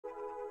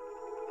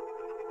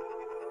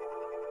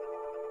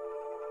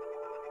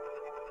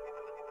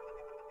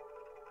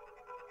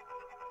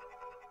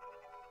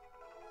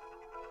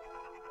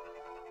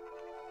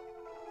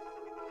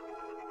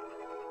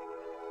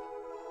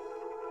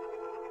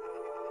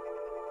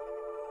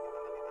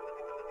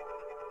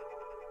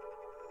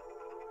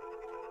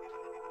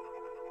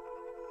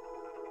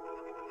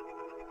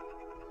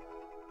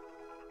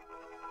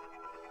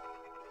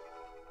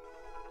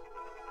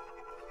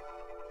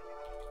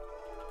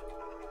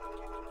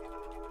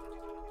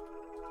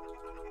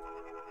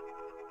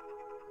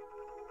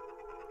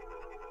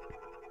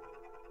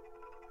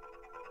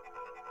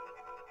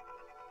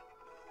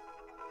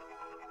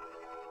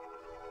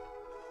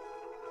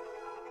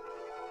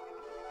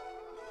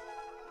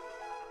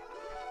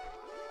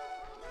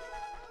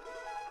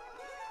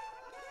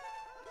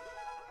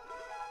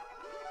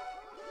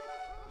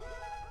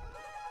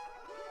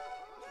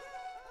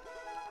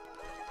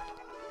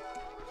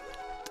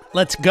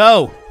Let's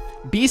go.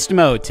 Beast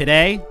mode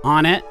today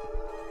on it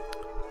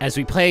as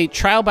we play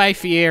Trial by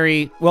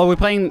Fieri. Well, we're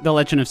playing The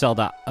Legend of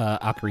Zelda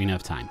Ocarina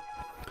of Time.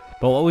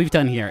 But what we've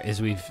done here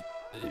is we've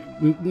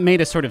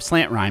made a sort of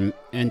slant rhyme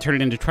and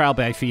turned it into Trial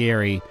by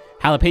Fieri,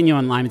 Jalapeno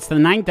and Lime. It's the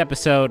 9th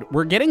episode.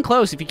 We're getting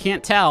close, if you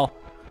can't tell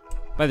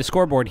by the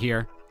scoreboard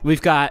here.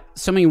 We've got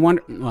so many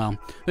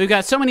we've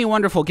got so many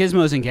wonderful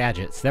gizmos and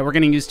gadgets that we're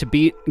going to use to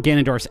beat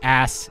Ganondorf's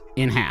ass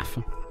in half.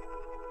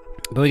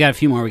 But we got a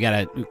few more we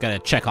gotta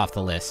check off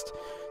the list.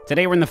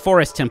 Today we're in the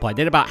Forest Temple. I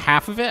did about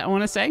half of it, I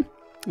want to say,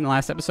 in the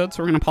last episode,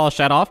 so we're going to polish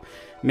that off.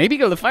 Maybe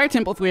go to the Fire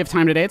Temple if we have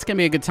time today. It's going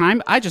to be a good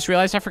time. I just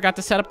realized I forgot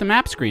to set up the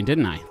map screen,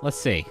 didn't I? Let's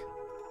see.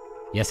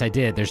 Yes, I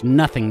did. There's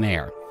nothing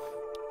there.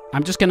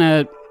 I'm just going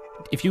to,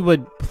 if you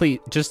would, please,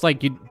 just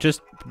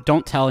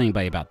don't tell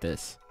anybody about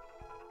this.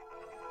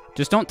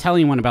 Just don't tell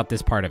anyone about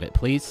this part of it,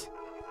 please.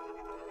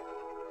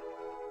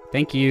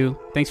 Thank you.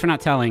 Thanks for not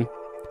telling.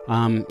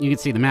 You can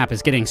see the map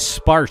is getting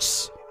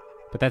sparse,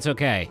 but that's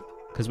okay,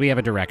 because we have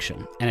a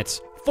direction, and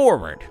it's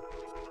forward.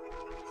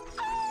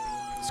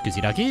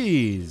 Scoozy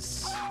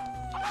duckies.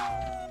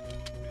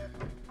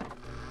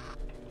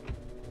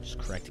 Just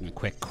correcting a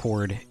quick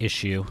chord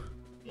issue.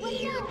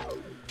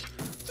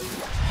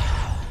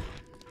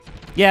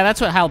 Yeah,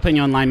 that's what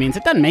Jalapeno and Lime means.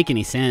 It doesn't make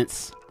any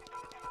sense.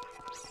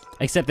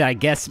 Except that I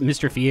guess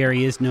Mr.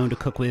 Fieri is known to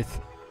cook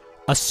with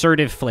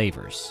assertive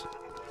flavors.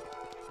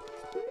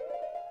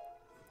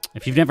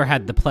 If you've never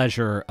had the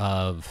pleasure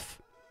of...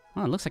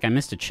 Oh, it looks like I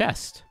missed a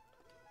chest.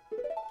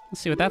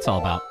 Let's see what that's all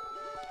about.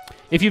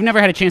 If you've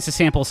never had a chance to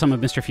sample some of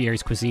Mr.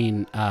 Fieri's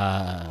cuisine,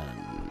 the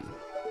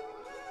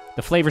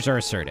flavors are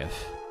assertive.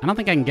 I don't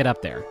think I can get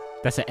up there.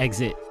 That's an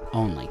exit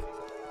only. All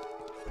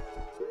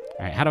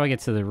right, how do I get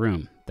to the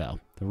room, though?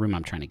 The room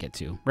I'm trying to get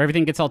to. Where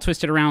everything gets all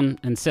twisted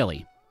around and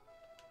silly.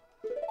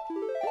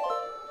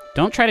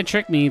 Don't try to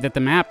trick me that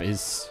the map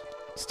is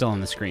still on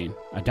the screen.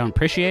 I don't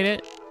appreciate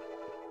it.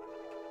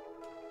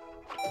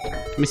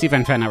 Let me see if I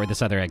can find out where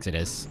this other exit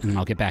is, and then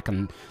I'll get back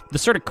on the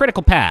sort of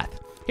critical path.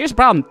 Here's the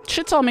problem.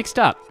 Shit's all mixed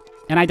up,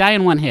 and I die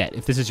in one hit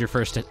if this is your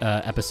first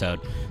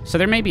episode. So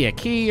there may be a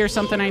key or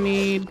something I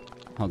need.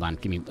 Hold on.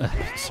 Give me...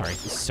 sorry.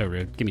 This is so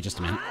rude. Give me just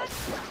a minute.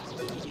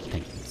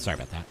 Thank you. Sorry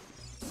about that.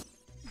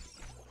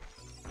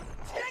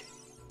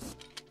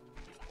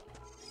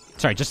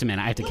 Sorry, just a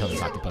minute. I have to kill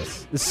this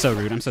octopus. This is so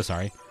rude. I'm so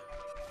sorry.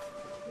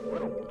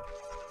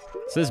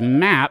 So this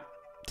map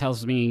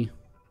tells me...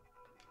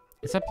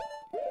 It's up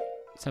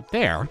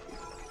there.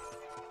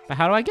 But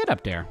how do I get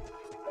up there?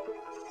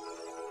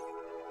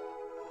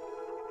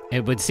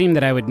 It would seem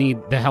that I would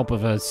need the help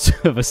of a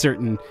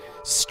certain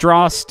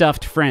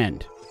straw-stuffed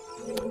friend,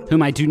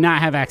 whom I do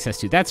not have access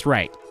to. That's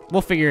right.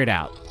 We'll figure it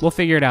out. We'll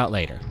figure it out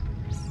later.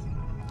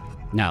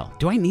 No.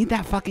 Do I need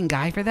that fucking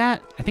guy for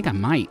that? I think I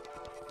might.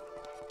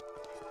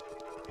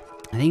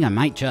 I think I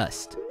might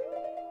just.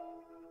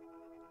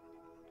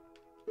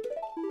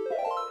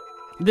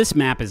 This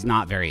map is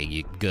not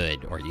very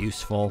good or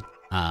useful.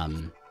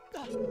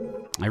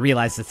 I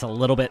realize it's a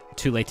little bit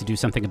too late to do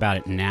something about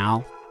it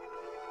now.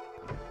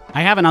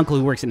 I have an uncle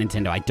who works at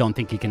Nintendo. I don't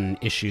think he can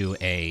issue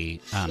a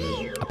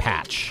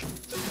patch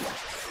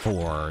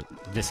for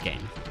this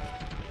game.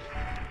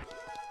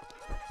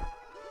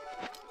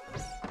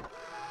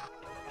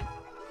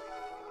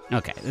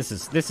 Okay, this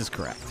is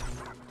correct.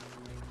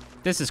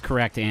 This is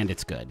correct, and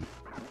it's good.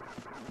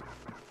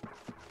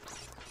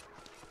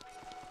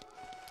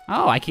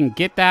 Oh, I can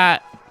get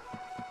that.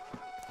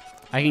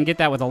 I can get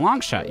that with a long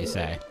shot, you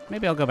say?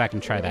 Maybe I'll go back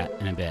and try that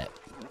in a bit.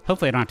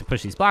 Hopefully I don't have to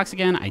push these blocks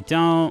again. I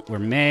don't. We're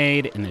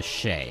made in the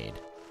shade.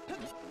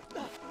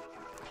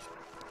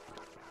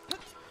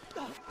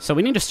 So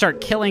we need to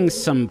start killing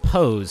some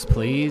Poes,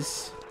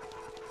 please.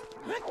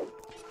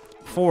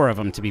 4 of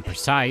them, to be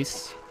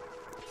precise.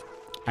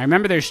 I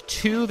remember there's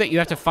 2 that you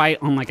have to fight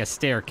on, like, a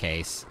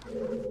staircase.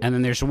 And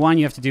then there's 1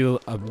 you have to do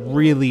a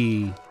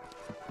really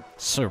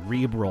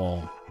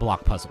cerebral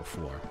block puzzle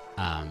for.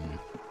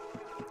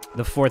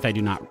 The 4th I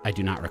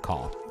do not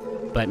recall.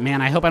 But man,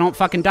 I hope I don't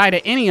fucking die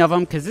to any of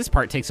them, because this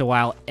part takes a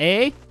while.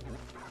 I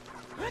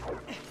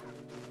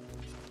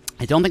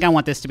don't think I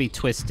want this to be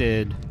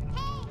twisted.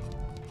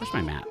 Where's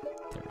my map?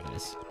 There it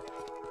is.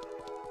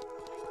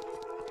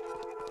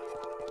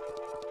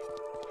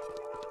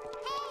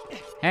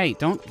 Hey,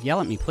 don't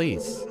yell at me,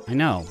 please. I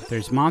know,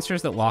 there's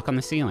monsters that walk on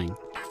the ceiling.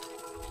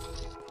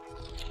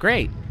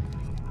 Great.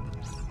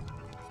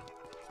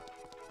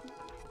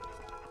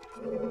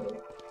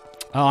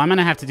 Oh, I'm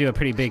gonna have to do a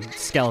pretty big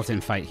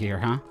skeleton fight here,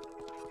 huh?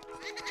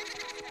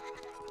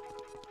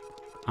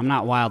 I'm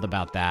not wild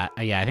about that.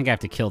 Yeah, I think I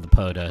have to kill the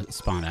Poe to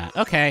spawn that.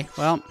 Okay,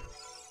 well. Do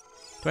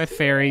I have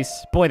fairies?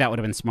 Boy, that would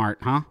have been smart,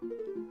 huh?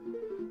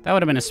 That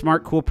would have been a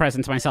smart, cool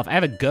present to myself. I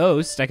have a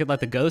ghost. I could let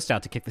the ghost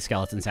out to kick the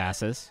skeleton's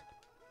asses.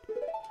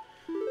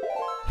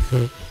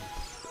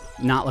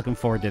 Not looking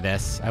forward to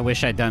this. I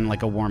wish I'd done,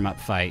 like, a warm-up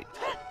fight.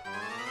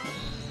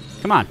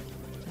 Come on.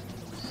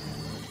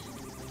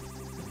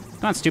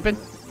 Come on, stupid.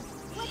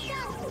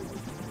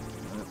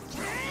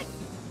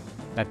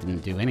 That didn't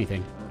do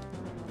anything.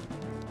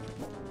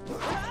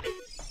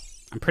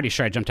 I'm pretty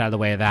sure I jumped out of the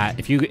way of that.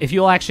 If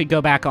you'll actually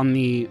go back on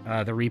the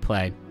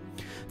replay.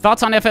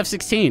 Thoughts on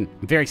FF16?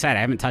 I'm very excited.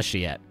 I haven't touched it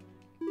yet.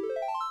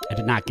 I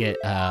did not get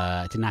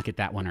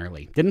that one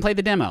early. Didn't play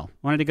the demo.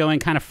 Wanted to go in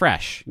kind of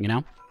fresh, you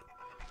know?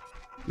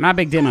 I'm not a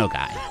big demo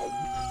guy.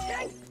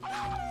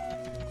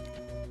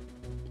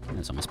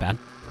 That's almost bad.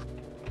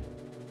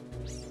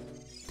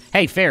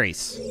 Hey,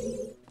 fairies.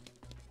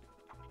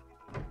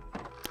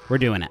 We're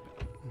doing it.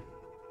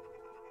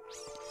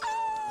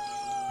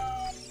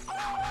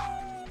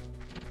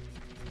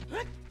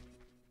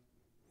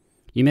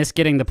 You missed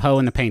getting the Poe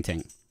in the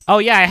painting. Oh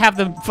yeah, I have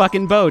the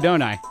fucking bow,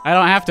 don't I? I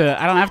don't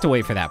have to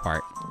wait for that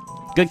part.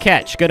 Good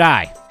catch, good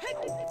eye.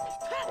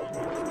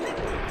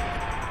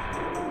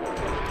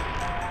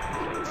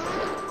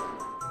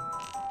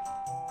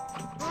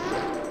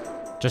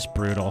 Just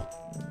brutal.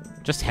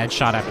 Just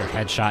headshot after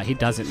headshot. He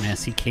doesn't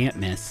miss. He can't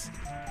miss.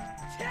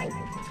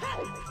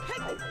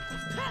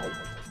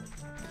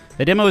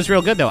 The demo is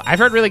real good, though. I've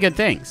heard really good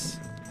things.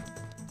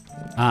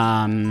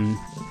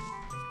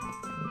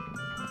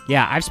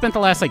 Yeah, I've spent the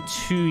last, like,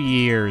 2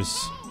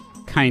 years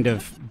kind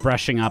of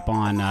brushing up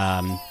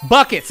on,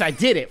 buckets! I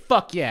did it!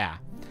 Fuck yeah!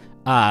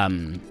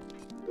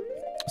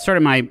 Sort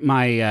of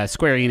my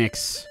Square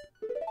Enix,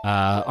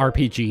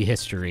 RPG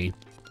history.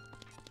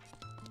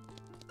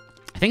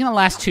 I think in the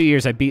last 2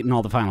 years I've beaten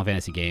all the Final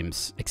Fantasy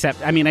games.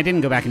 Except, I mean, I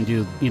didn't go back and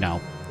do, you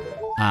know,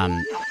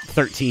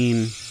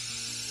 13,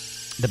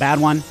 the bad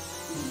one.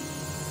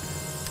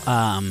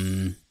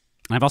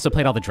 I've also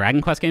played all the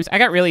Dragon Quest games. I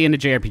got really into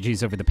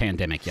JRPGs over the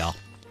pandemic, y'all.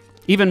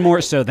 Even more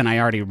so than I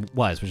already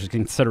was, which is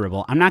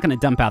considerable. I'm not going to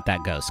dump out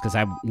that ghost, because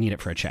I need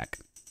it for a check.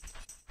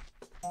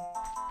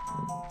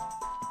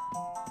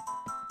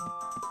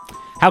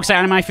 How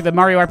excited am I for the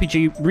Mario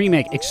RPG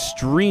remake?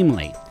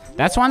 Extremely.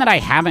 That's one that I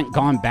haven't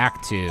gone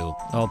back to.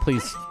 Oh,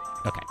 please.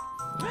 Okay.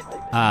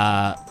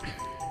 I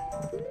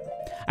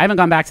haven't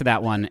gone back to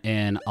that one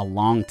in a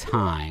long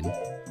time.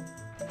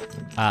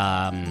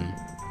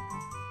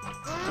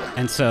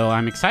 And so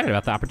I'm excited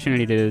about the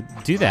opportunity to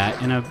do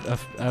that in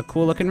a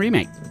cool-looking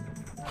remake.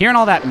 Hearing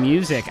all that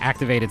music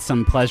activated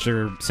some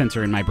pleasure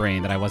center in my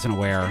brain that I wasn't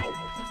aware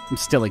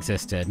still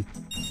existed.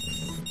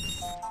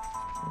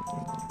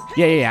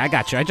 Yeah, I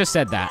got you. I just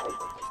said that.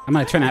 I'm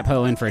going to turn that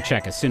Poe in for a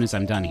check as soon as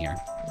I'm done here.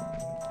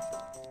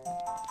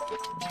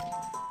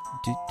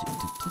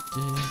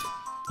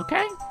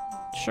 Okay,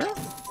 sure.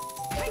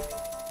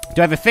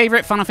 Do I have a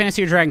favorite Final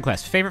Fantasy or Dragon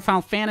Quest? Favorite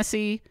Final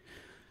Fantasy?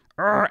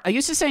 I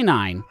used to say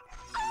 9.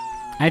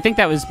 I think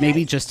that was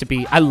maybe just to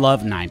be... I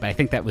love 9, but I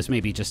think that was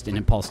maybe just an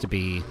impulse to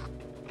be,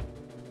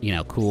 you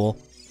know, cool.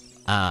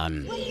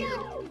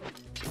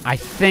 I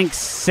think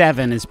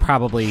 7 is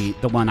probably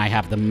the one I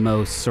have the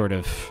most sort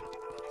of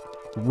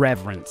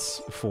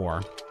reverence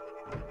for.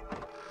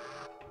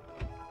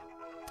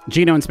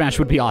 Gino and Smash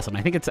would be awesome.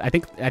 I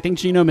think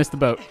Gino missed the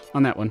boat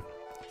on that one.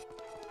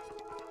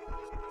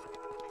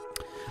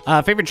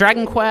 Favorite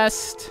Dragon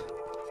Quest?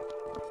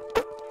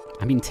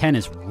 I mean, 10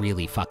 is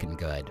really fucking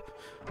good.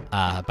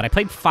 But I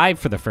played 5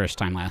 for the first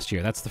time last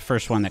year. That's the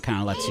first one that kind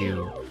of lets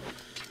you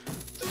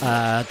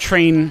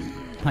train,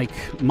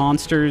 like,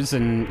 monsters,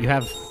 and you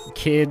have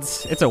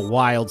kids. It's a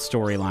wild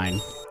storyline.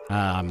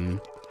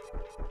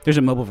 There's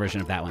a mobile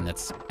version of that one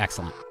that's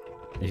excellent,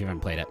 if you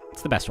haven't played it.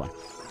 It's the best one.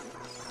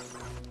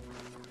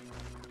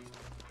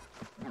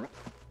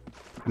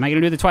 Am I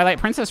going to do the Twilight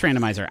Princess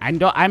randomizer?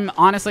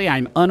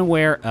 I'm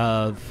unaware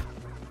of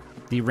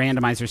the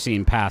randomizer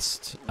scene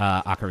past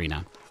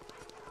Ocarina.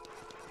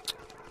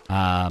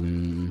 I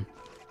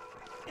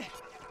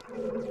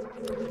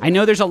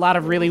know there's a lot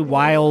of really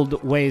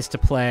wild ways to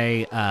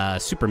play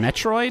Super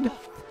Metroid.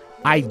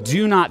 I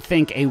do not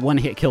think a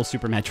one-hit kill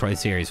Super Metroid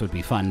series would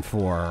be fun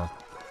for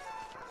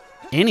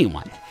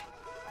anyone.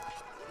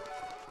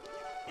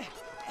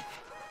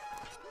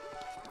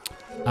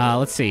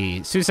 Let's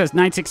see. Sue says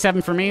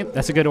 967 for me.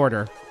 That's a good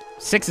order.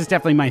 6 is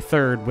definitely my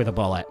third with a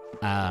bullet.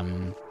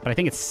 But I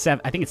think it's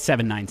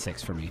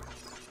 796 for me.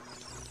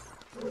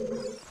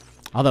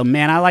 Although,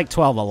 man, I like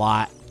 12 a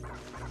lot.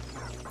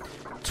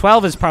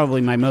 12 is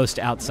probably my most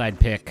outside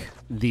pick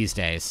these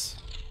days.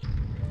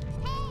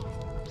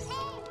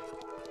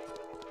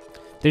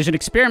 There's an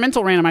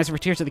experimental randomizer for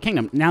Tears of the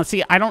Kingdom. Now,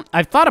 see,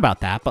 I've thought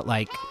about that, but,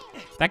 like,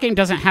 that game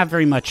doesn't have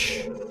very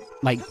much,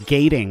 like,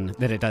 gating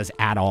that it does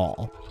at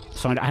all.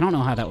 So I don't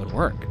know how that would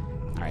work.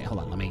 All right, hold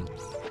on.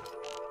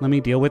 Let me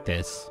deal with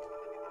this.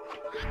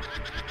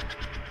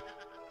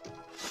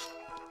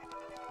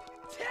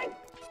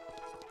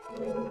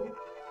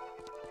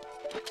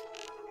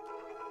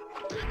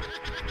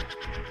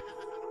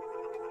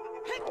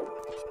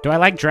 Do I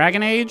like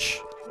Dragon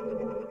Age?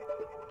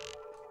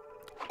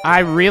 I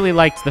really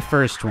liked the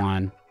first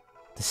one.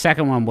 The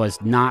second one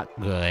was not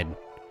good.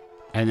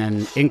 And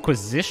then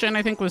Inquisition,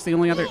 I think, was the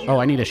only other... Oh,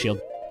 I need a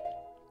shield.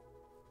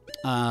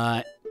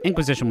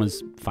 Inquisition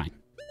was fine.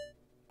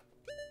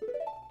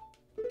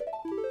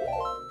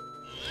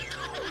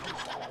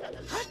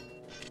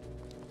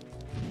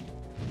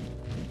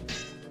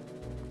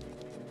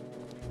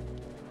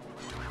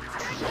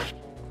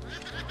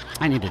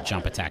 I need to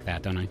jump attack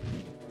that, don't I?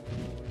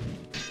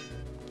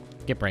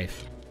 Get brave.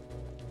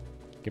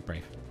 Get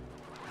brave.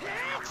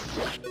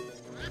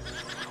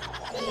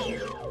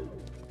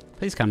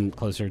 Please come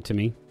closer to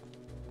me.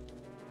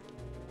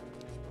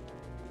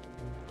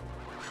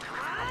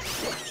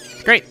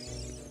 Great.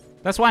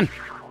 That's one.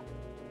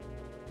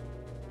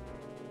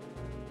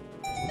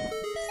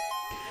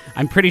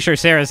 I'm pretty sure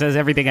Sarah says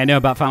everything I know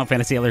about Final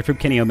Fantasy I learned from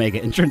Kenny Omega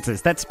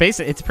entrances. That's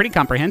basic. It's pretty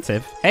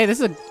comprehensive. Hey, is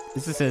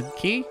this a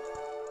key?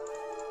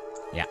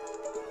 Yeah.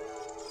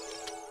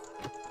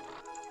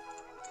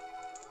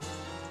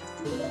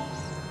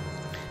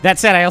 That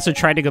said, I also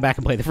tried to go back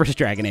and play the first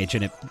Dragon Age,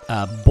 and it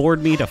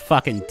bored me to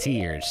fucking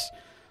tears.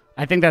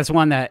 I think that's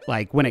one that,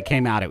 like, when it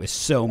came out, it was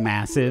so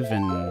massive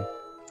and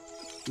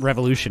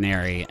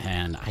revolutionary,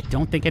 and I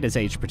don't think it has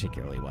aged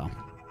particularly well.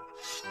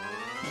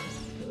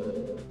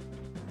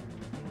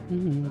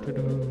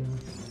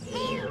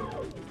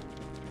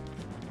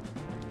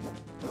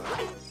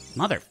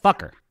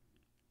 Motherfucker.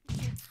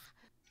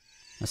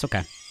 That's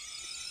okay.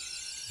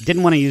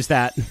 Didn't want to use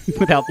that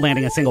without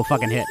landing a single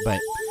fucking hit, but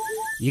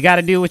you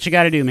gotta do what you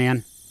gotta do,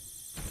 man.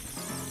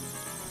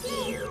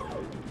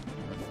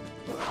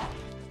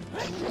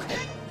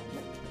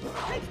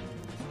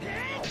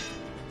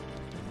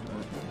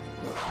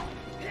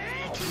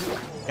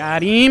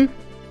 Got him.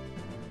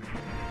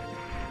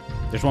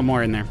 There's one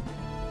more in there.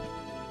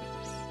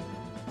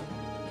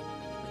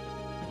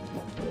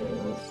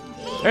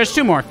 There's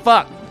two more.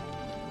 Fuck.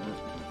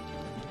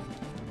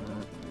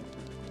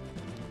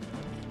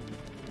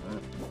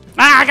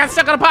 Ah, I got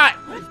stuck on a pot.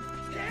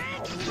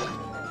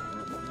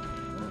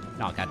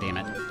 Oh, god damn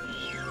it.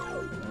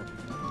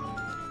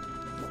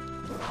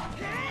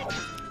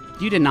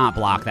 You did not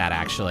block that,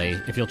 actually,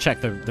 if you'll check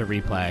the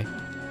replay.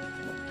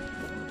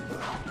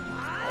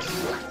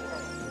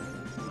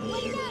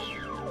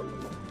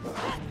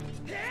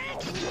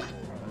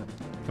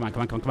 Come on,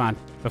 come on, come on, come on.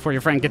 Before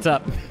your friend gets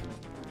up.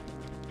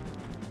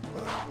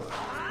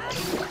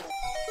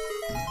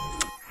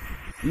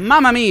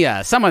 Mamma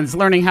mia! Someone's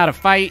learning how to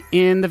fight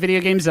in the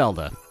video game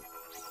Zelda.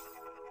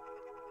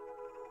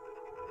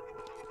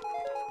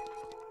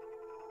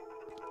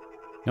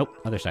 Nope,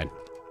 other side.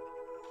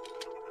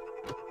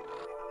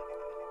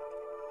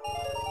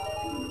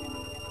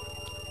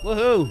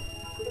 Woohoo!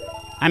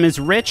 I'm as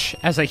rich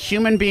as a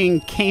human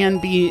being can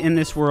be in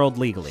this world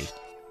legally.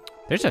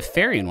 There's a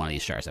fairy in one of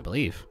these jars, I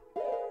believe.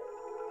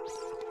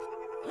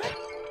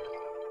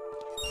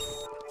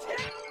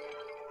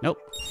 Nope.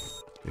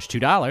 There's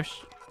 $2.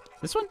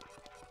 This one?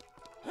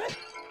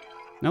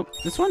 Nope.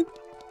 This one?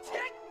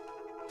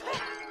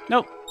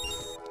 Nope.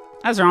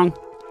 I was wrong.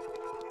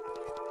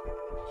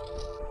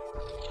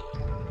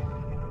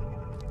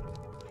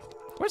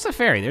 Where's the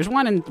fairy? There's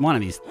one in one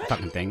of these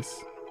fucking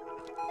things.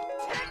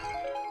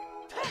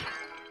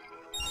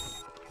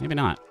 Maybe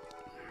not.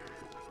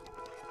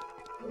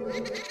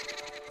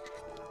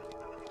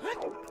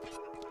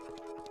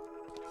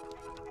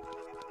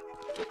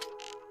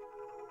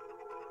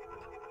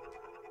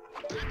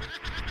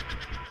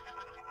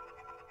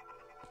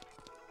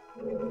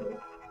 You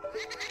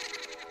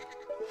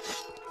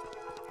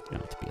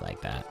don't have to be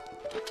like that.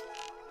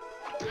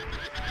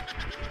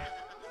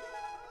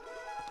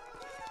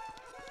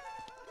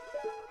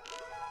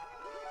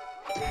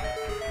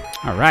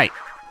 All right.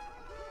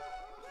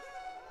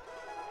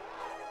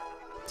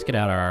 Let's get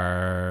out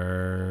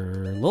our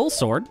little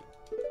sword.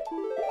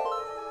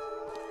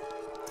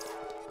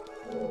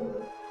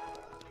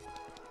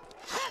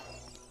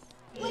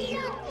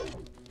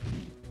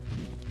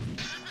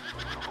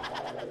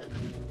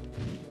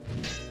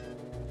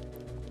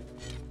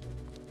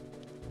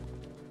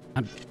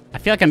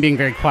 I feel like I'm being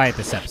very quiet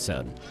this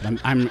episode.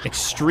 I'm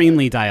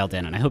extremely dialed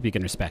in, and I hope you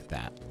can respect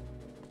that.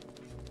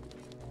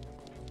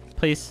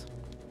 Please.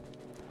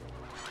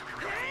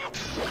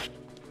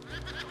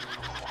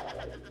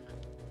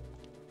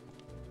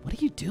 What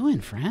are you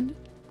doing, friend?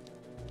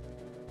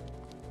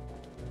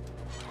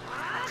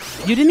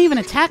 You didn't even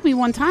attack me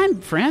one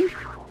time, friend.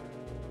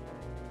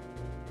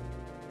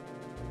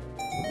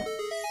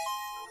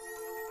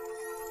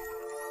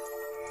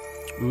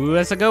 Ooh,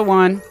 that's a good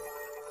one.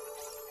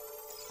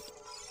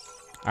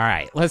 All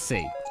right, let's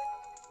see.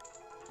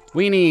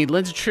 We need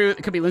Lens of Truth.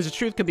 It could be Lens of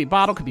Truth, could be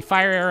Bottle, could be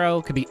Fire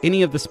Arrow, could be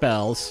any of the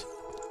spells.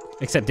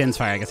 Except Dense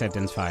Fire. I guess I have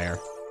Dense Fire.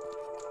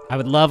 I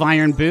would love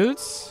Iron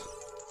Boots.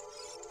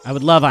 I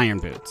would love Iron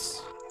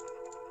Boots.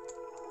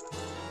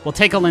 We'll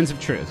take a Lens of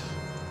Truth.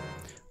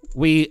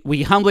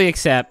 We humbly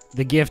accept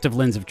the gift of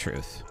Lens of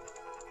Truth.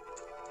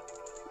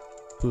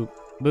 Boop,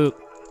 boop.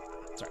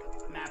 Sorry,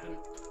 mapping.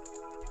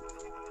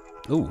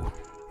 Ooh.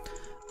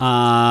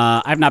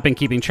 I've not been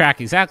keeping track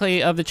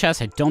exactly of the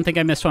chest. I don't think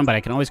I missed one, but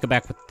I can always go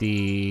back with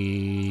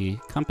the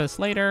compass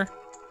later.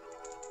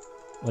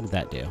 What did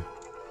that do?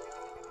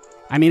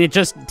 I mean, it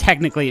just,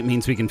 technically, it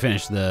means we can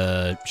finish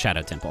the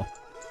Shadow Temple.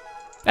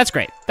 That's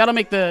great. That'll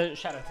make the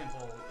Shadow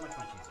Temple much,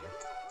 much easier.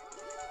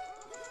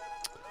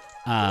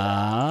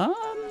 I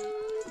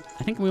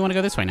think we want to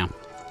go this way now.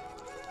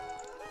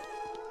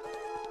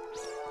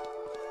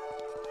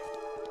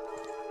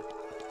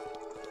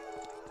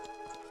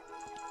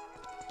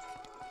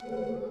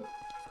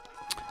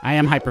 I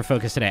am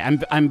hyper-focused today.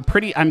 I'm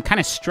kind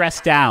of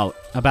stressed out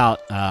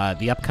about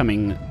the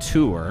upcoming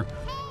tour,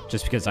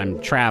 just because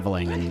I'm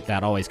traveling, and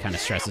that always kind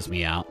of stresses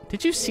me out.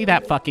 Did you see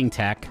that fucking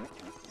tech?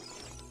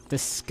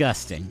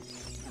 Disgusting.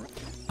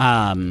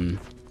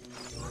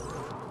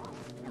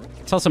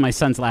 It's also my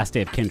son's last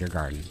day of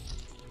kindergarten,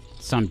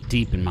 so I'm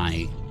deep in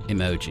my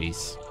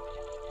emojis.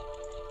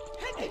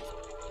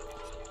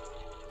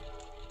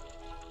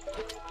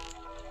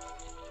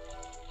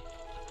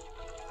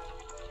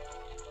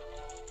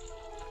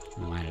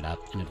 Line it up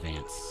in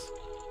advance.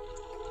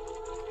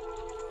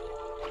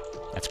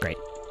 That's great.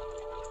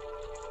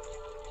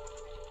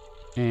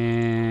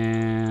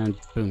 And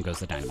boom goes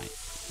the dynamite.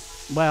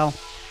 Well,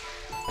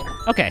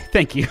 okay,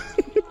 thank you.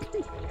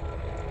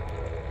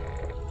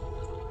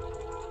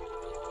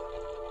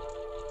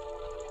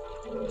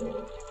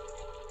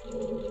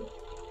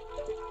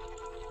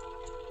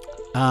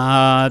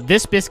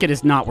 This biscuit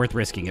is not worth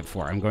risking it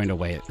for. I'm going to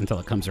wait until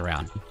it comes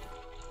around.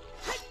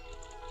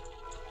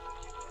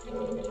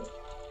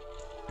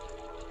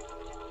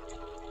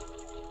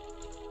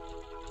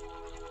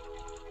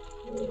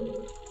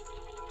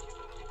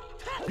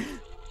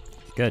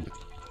 Good.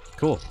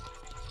 Cool.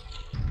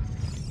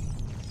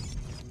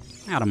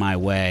 Out of my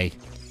way.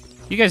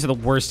 You guys are the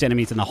worst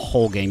enemies in the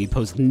whole game. You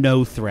pose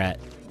no threat.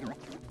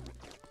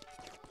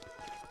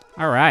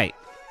 All right.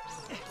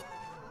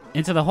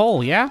 Into the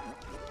hole, yeah?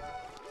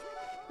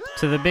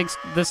 To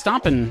the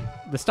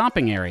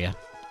stomping area.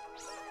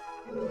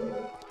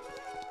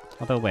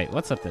 Although, wait,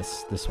 what's up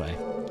this way?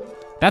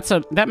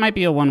 That might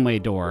be a one-way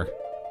door.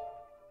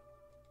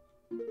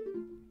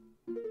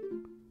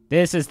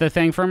 This is the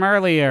thing from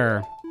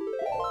earlier.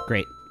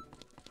 Great.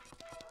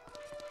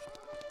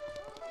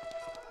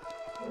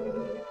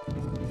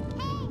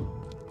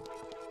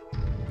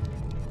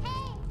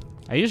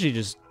 I usually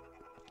just...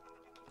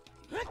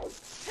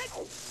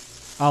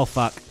 Oh,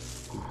 fuck.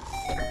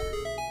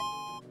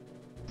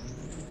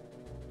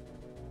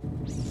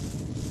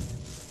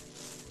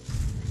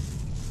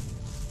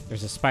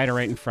 There's a spider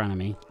right in front of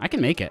me. I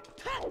can make it.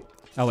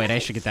 Oh, wait, I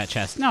should get that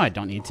chest. No, I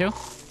don't need to.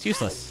 It's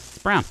useless.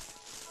 It's brown.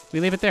 We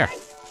leave it there.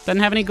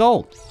 Doesn't have any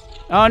gold.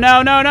 Oh,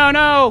 no, no, no,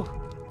 no!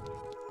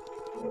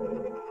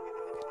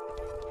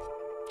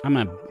 I'm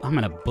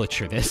gonna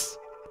butcher this.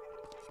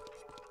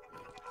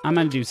 I'm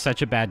gonna do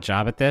such a bad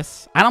job at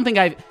this. I don't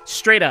think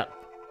straight up,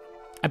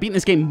 I've beaten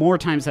this game more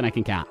times than I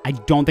can count. I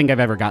don't think I've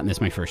ever gotten this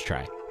my first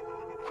try.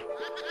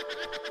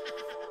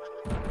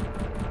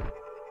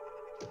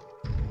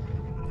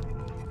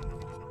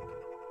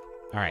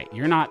 All right,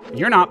 you're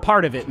not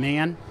part of it,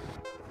 man.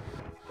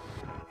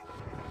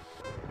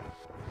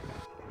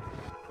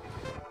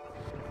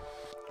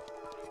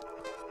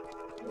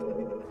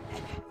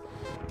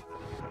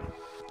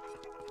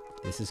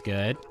 This is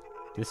good.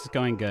 This is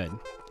going good.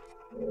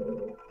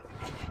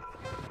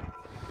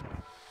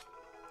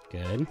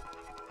 Good.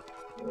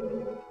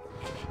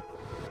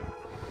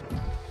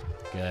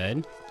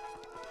 Good.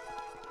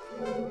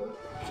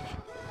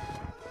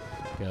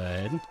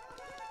 Good.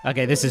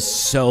 Okay, this is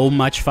so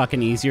much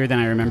fucking easier than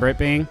I remember it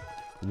being.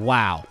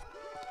 Wow.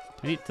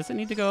 Does it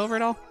need to go over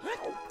at all?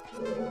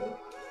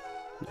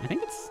 I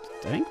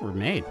think we're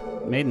made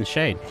in the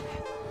shade.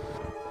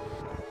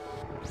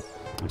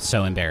 I'm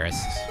so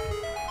embarrassed.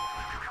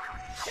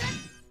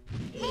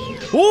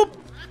 Whoop!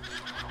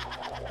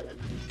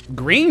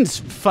 Green's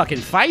fucking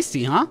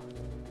feisty, huh?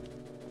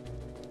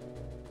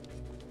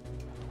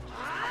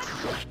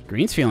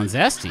 Green's feeling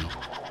zesty.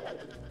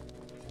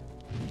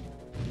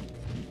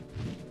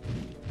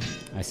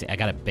 I see. I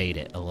gotta bait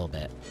it a little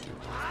bit.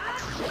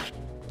 I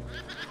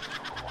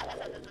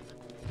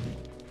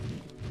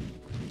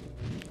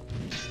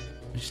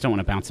just don't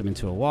want to bounce him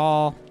into a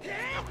wall.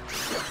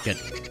 Good.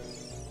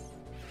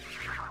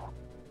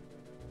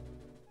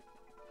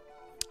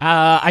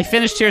 I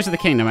finished Tears of the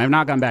Kingdom. I've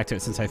not gone back to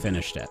it since I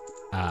finished it.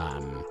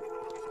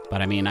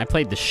 But I mean, I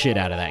played the shit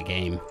out of that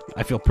game.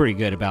 I feel pretty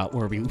good about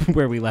where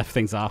we left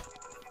things off.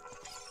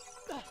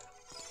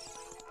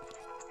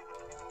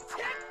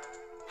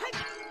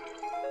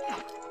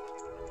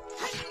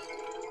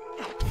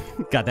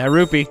 Got that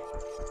rupee.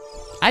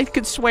 I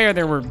could swear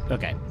there were...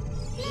 Okay.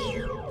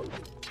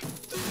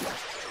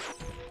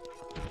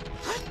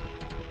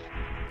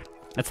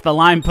 That's the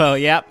lime po.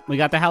 Yep, we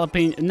got the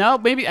jalapeno. No,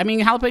 maybe... I mean,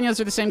 jalapenos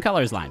are the same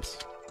color as limes.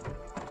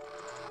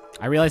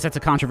 I realize that's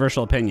a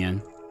controversial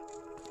opinion.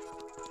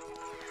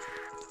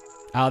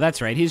 Oh,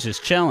 that's right. He's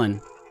just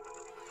chilling.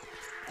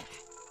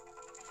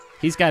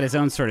 He's got his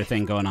own sort of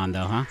thing going on,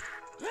 though, huh?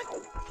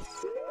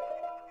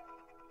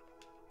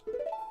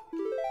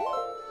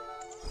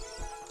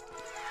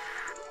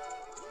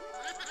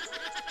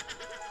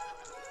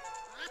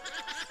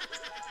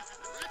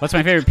 What's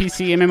my favorite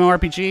PC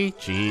MMORPG?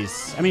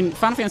 Jeez. I mean,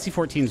 Final Fantasy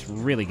XIV is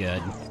really good.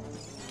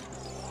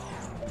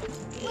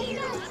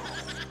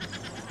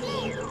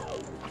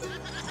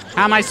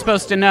 How am I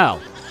supposed to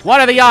know?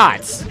 What are the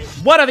odds?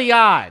 What are the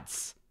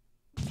odds?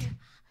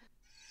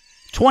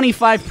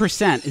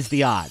 25% is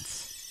the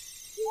odds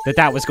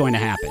that was going to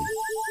happen.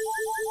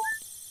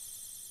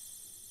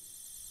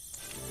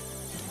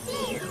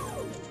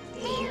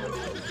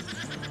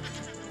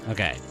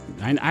 Okay.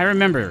 I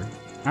remember.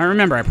 I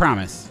remember, I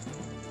promise.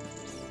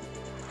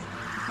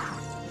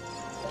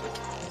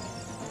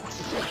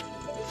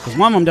 Because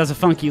one of them does a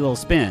funky little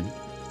spin.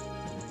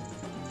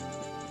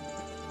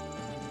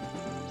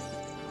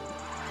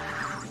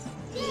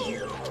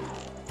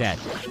 Dead.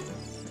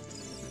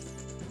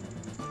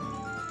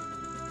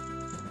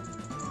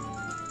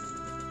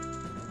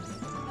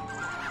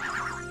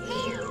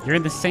 You're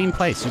in the same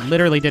place. You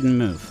literally didn't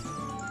move.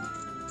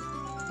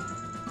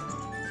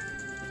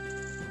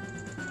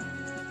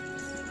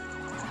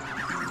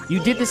 You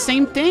did the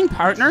same thing,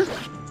 partner.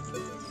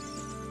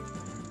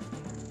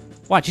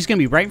 Watch, he's gonna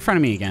be right in front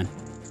of me again.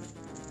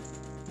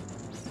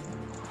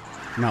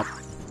 Nope.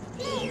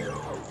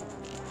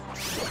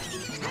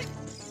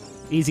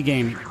 Easy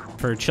game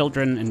for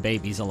children and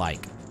babies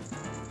alike.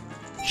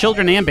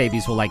 Children and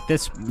babies will like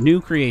this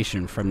new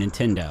creation from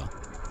Nintendo.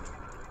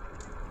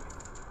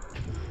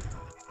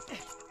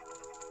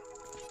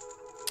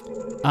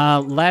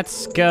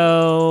 Let's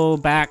go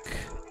back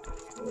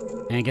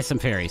and get some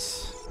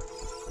fairies.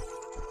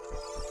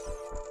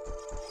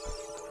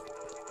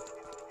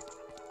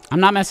 I'm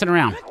not messing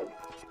around.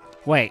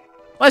 Wait,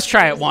 let's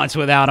try it once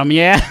without them,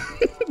 yeah?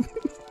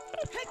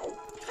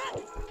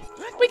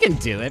 We can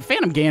do it.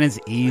 Phantom Ganon's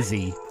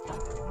easy.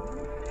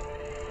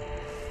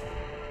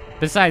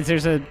 Besides,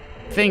 there's a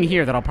thing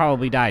here that I'll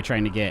probably die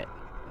trying to get.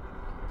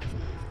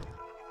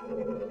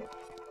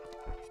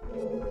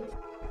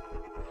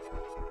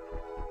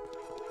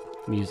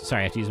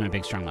 Sorry, I have to use my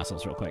big, strong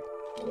muscles real quick.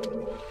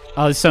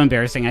 Oh, it's so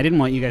embarrassing. I didn't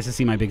want you guys to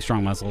see my big,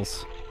 strong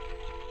muscles.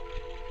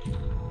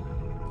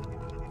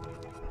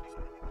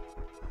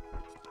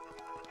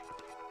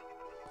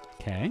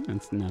 Okay,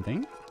 that's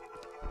nothing.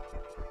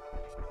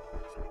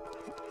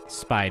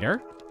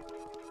 Spider.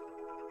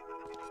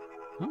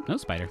 Oh, no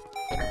spider.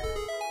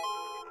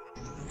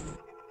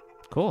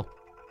 Cool.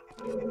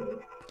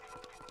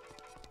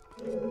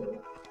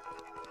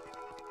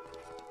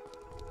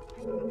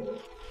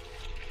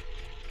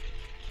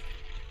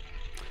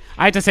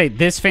 I have to say,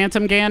 this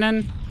Phantom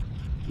Ganon,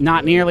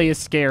 not nearly as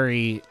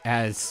scary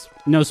as,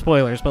 no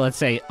spoilers, but let's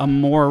say a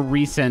more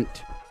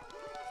recent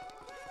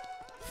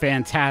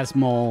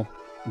phantasmal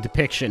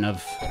depiction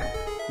of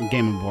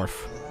Game of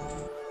Morph.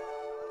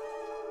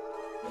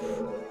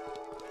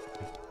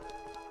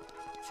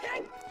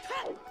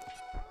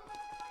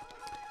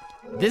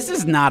 This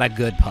is not a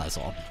good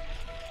puzzle.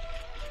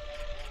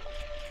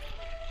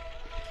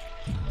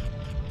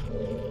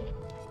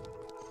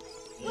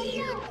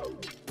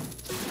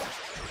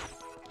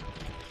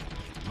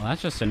 Well,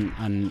 that's just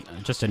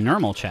just a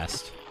normal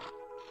chest.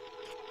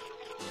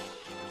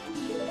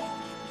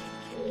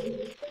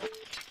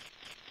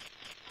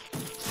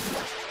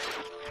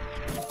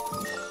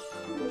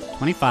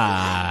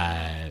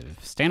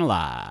 $25. Staying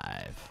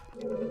alive.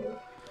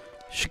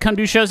 Should come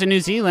do shows in New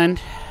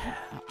Zealand.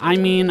 I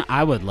mean,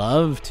 I would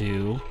love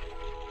to,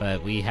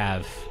 but we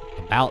have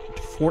about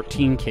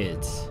 14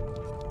 kids.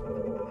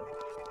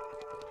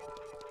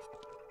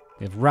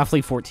 We have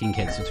roughly 14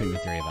 kids between the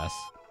three of us.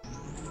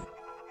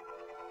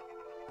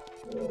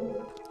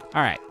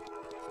 All right.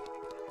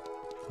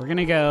 We're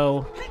gonna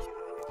go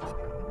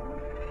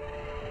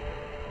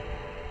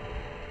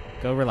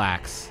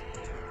relax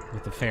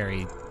with the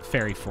fairy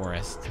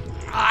forest.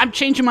 I'm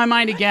changing my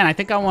mind again. I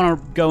think I want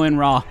to go in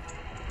raw.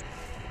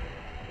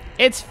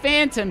 It's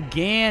Phantom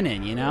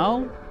Ganon, you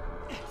know?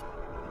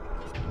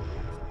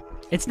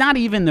 It's not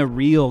even the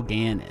real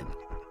Ganon.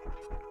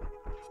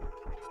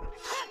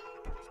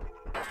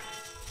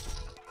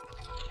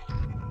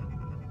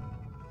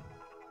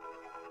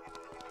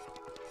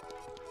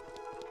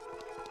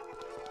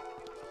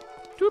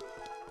 Doop,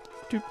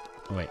 doop.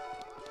 Oh, wait.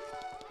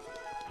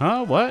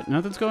 Huh? What?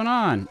 Nothing's going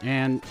on.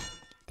 And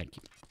thank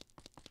you.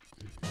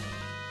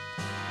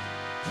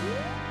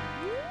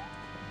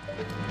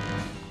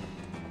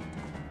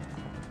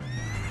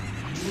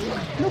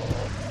 Nope.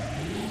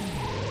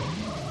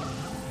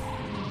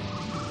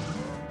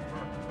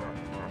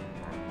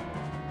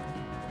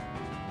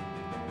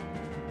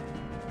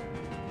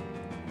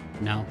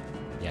 No.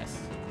 Yes.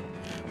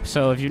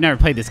 So if you've never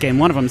played this game,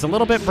 one of them is a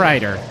little bit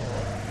brighter.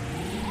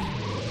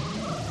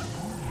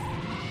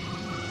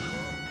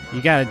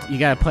 You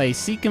gotta play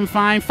seek and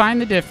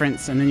find the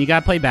difference, and then you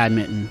gotta play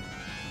badminton.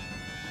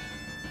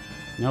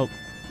 Nope.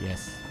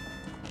 Yes.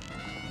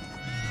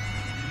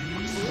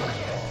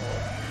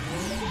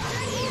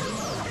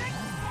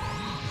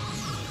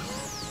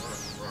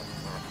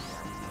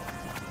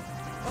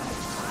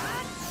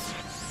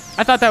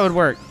 I thought that would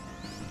work.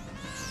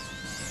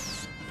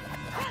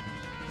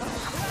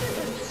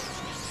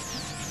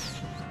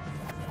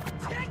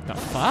 The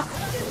fuck?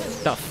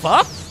 The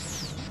fuck?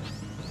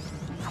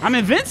 I'm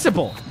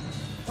invincible.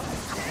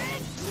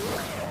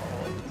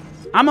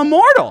 I'm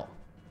immortal.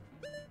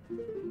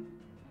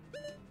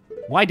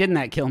 Why didn't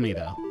that kill me,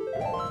 though?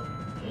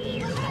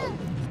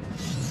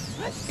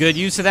 Good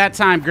use of that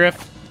time,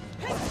 Griff.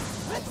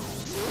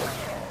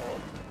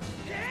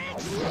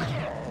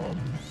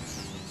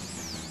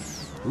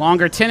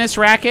 Longer tennis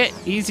racket,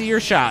 easier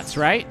shots,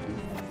 right?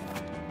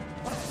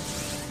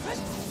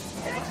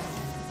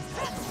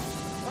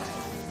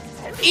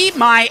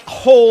 my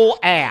whole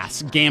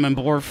ass,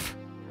 Gammonborf.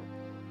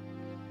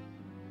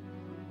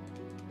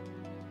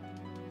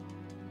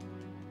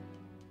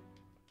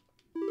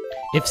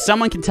 If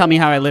someone can tell me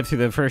how I lived through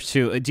the first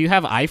two, do you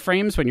have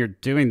iframes when you're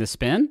doing the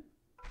spin?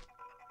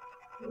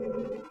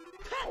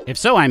 If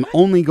so, I'm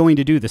only going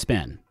to do the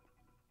spin.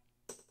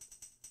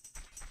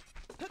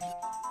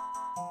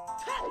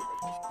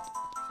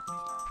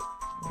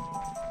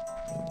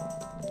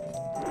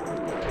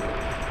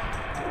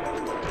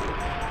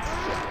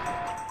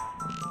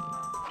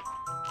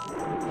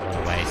 What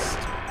a waste.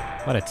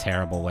 What a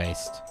terrible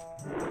waste.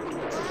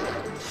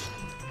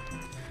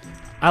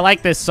 I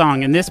like this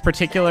song. In this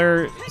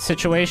particular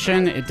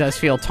situation, it does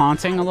feel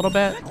taunting a little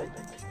bit.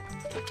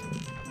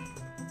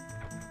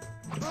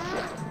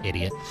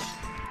 Idiot.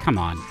 Come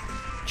on.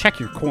 Check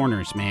your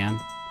corners, man.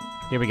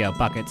 Here we go.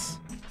 Buckets.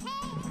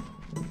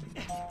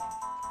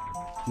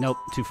 Nope.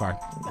 Too far.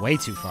 Way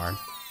too far.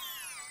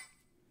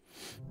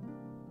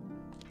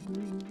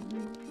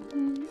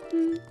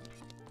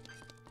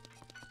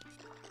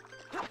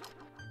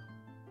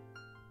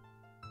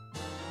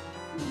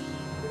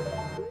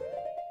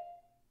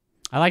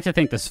 I like to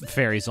think the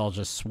fairies all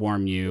just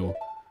swarm you.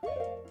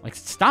 Like,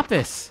 stop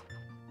this.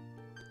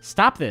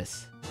 Stop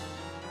this.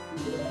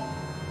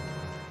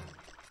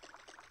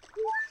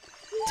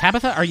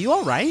 Tabitha, are you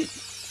all right?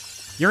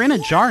 You're in a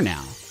jar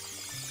now.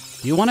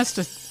 Do you want us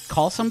to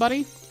call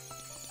somebody?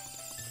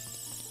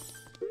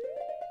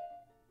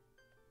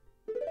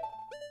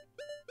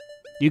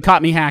 You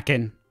caught me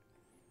hacking.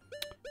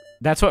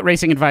 That's what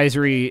Racing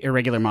Advisory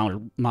Irregular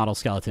Model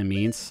Skeleton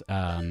means.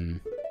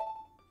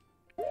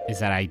 Is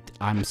that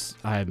I'm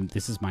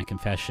this is my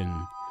confession.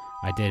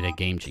 I did a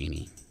game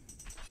genie.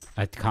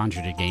 I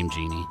conjured a game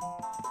genie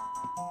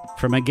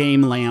from a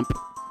game lamp.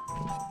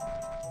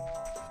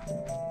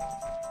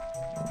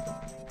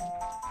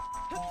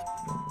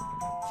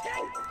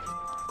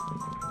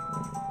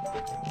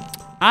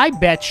 I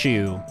bet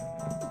you,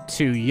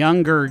 to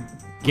younger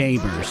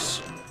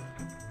gamers,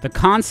 the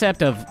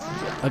concept of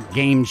a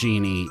game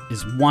genie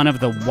is one of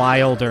the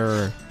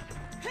wilder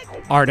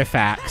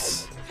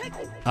artifacts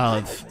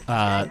of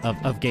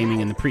gaming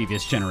in the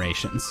previous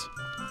generations.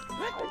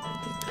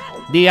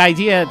 The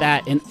idea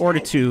that in order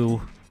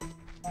to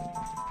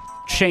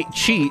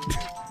cheat,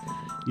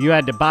 you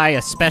had to buy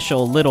a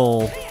special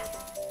little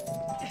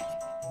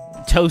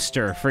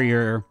toaster for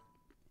your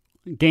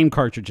game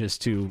cartridges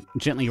to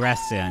gently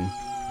rest in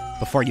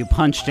before you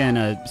punched in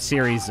a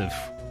series of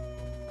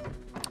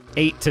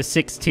 8 to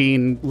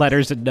 16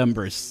 letters and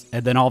numbers,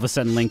 and then all of a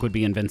sudden Link would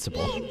be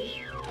invincible.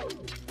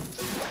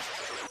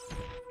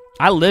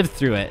 I lived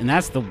through it, and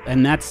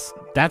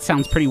that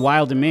sounds pretty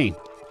wild to me.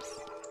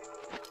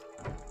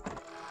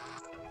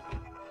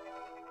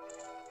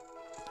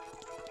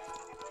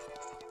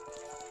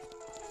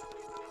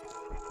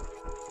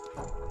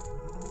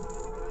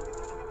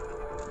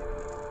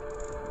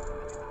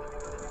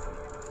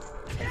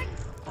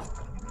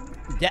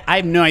 Yeah, I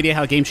have no idea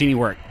how Game Genie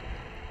worked.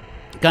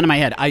 Gun to my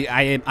head.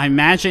 I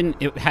imagine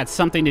it had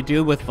something to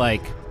do with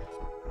like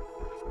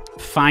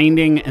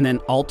finding and then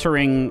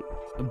altering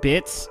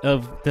bits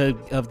of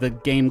the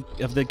game's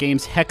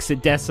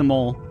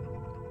hexadecimal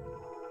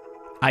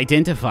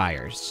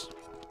identifiers.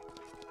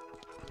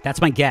 That's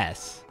my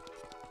guess.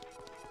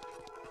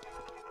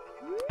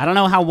 I don't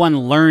know how one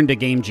learned a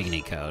Game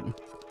Genie code.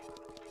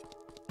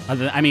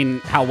 I mean,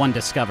 how one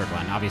discovered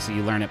one. Obviously,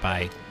 you learn it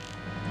by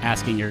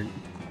asking your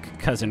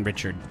cousin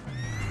Richard.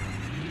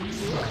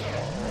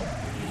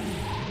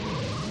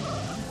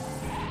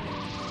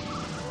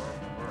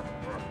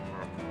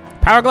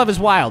 Power Glove is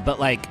wild, but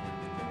like,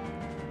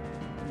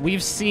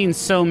 we've seen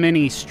so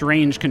many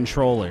strange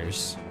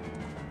controllers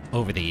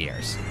over the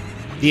years.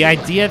 The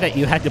idea that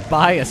you had to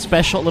buy a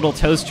special little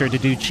toaster to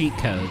do cheat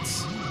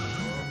codes.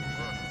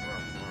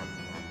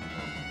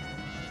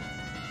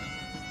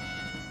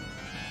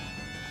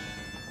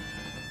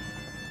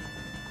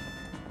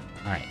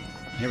 All right,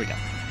 here we go.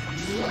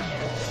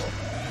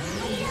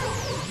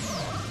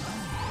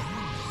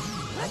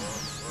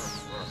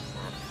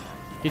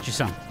 Get you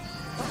some.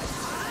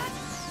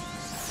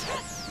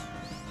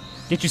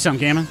 Get you some,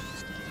 Gammon.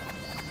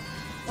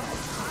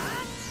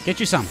 Get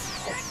you some.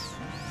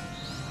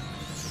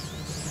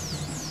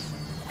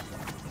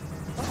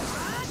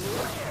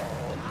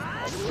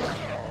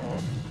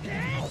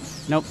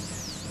 Nope.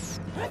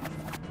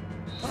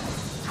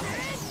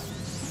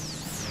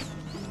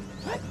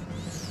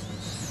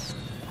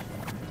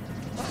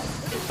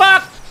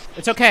 Fuck!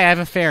 It's okay, I have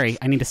a fairy.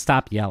 I need to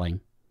stop yelling.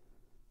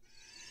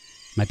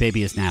 My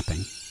baby is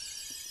napping.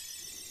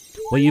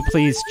 Will you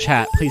please,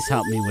 chat, please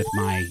help me with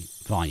my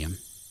volume.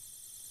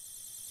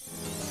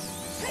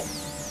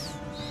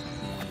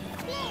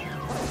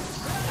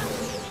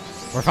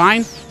 We're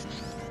fine?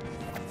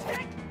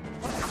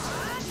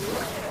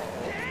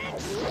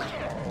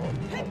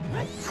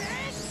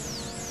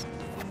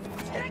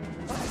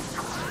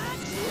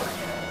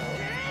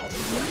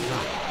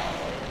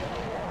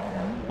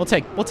 We'll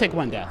take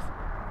one death.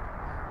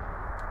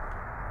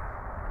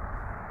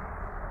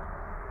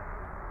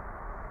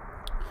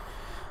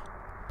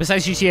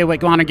 Besides GTA,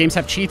 what modern games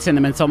have cheats in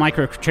them and sell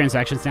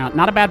microtransactions now?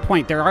 Not a bad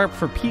point. There are,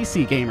 for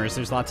PC gamers,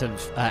 there's lots of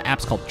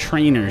apps called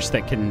trainers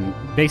that can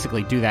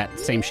basically do that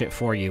same shit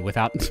for you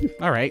without...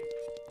 All right.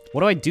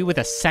 What do I do with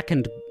a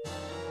second...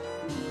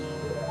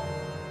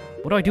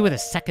 What do I do with a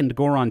second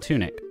Goron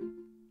tunic?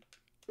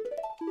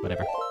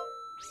 Whatever.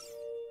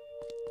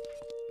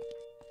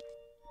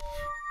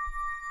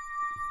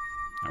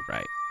 All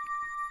right.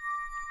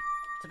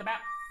 To the map.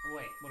 Oh,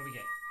 wait, what do we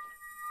get?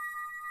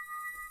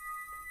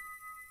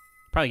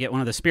 Probably get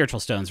one of the spiritual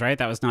stones, right?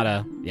 That was not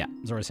a... Yeah,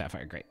 Zora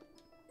Sapphire, great.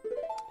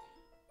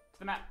 To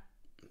the map.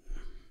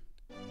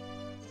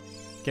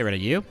 Get rid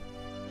of you.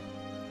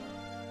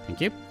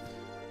 Thank you.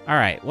 All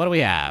right, what do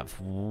we have?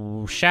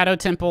 Shadow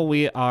Temple,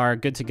 we are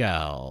good to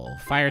go.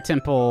 Fire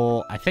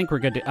Temple, I think we're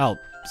good to... Oh,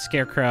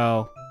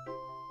 Scarecrow.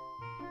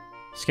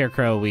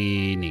 Scarecrow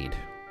we need.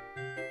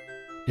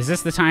 Is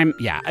this the time?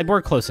 Yeah,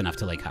 we're close enough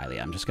to Lake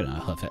Hylia. I'm just going to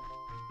hoof it.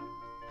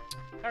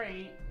 All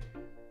right.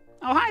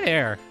 Oh, hi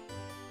there.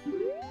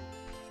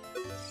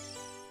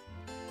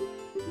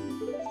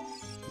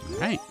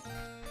 All right.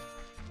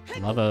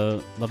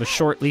 Love a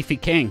short, leafy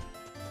king.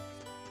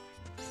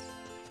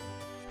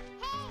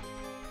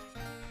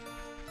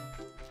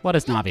 What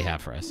does Navi have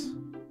for us?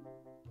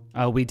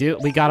 Oh, we do?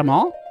 We got them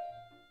all?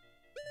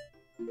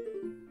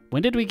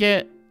 When did we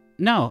get...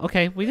 No,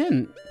 okay, we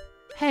didn't.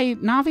 Hey,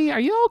 Navi, are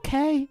you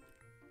okay?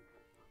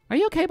 Are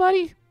you okay,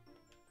 buddy?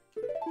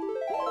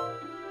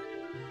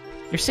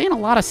 You're saying a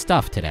lot of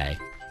stuff today.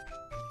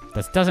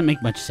 That doesn't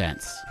make much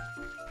sense.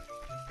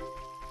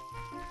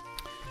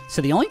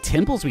 So the only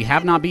temples we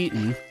have not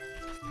beaten...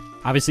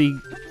 Obviously,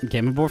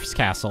 Gamorph's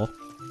Castle.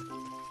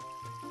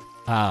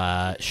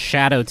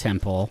 Shadow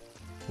Temple.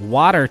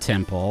 Water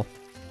Temple.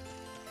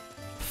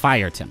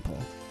 Fire Temple.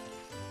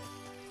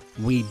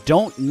 We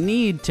don't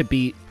need to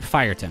beat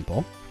Fire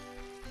Temple.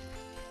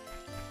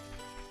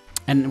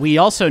 And we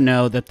also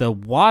know that the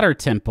Water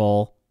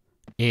Temple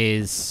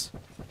is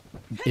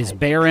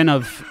barren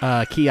of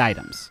key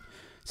items.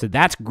 So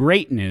that's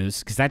great news,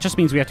 because that just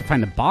means we have to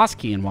find the boss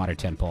key in Water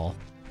Temple,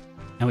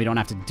 and we don't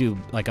have to do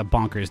like a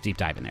bonkers deep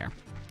dive in there.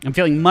 I'm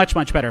feeling much,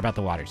 much better about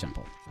the Water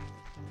Temple.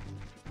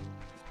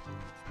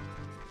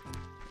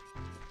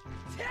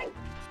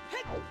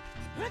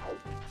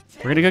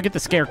 We're gonna go get the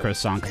Scarecrow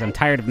song, because I'm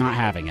tired of not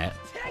having it.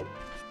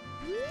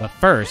 But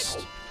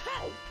first...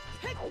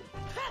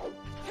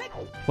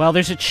 Well,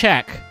 there's a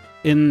check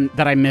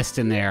that I missed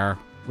in there,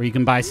 where you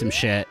can buy some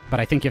shit,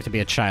 but I think you have to be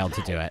a child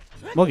to do it.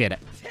 We'll get it.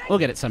 We'll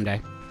get it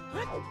someday.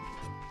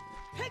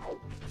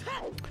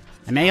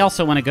 I may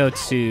also want to go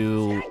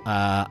to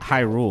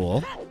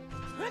Hyrule.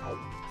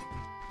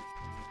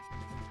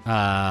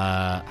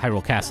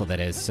 Hyrule Castle, that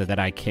is, so that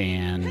I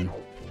can...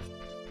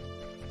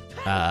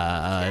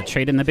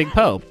 trade in the Big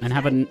Poe and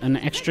have an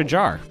extra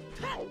jar.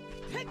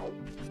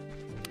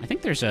 I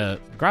think there's a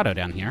grotto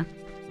down here.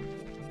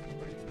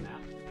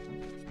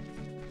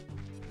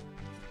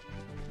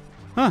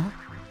 Huh.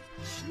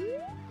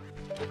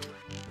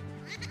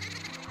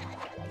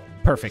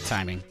 Perfect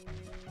timing.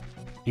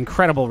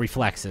 Incredible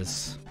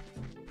reflexes.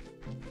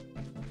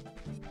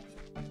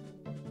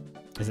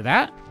 Is it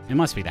that? It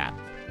must be that.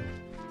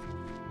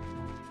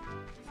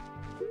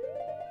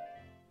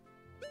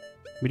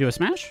 We do a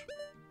smash?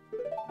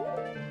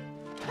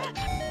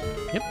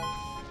 Yep.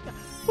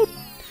 Boop.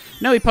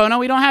 No Epona,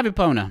 we don't have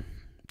Epona.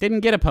 Didn't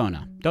get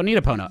Epona. Don't need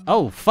Epona.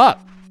 Oh, fuck.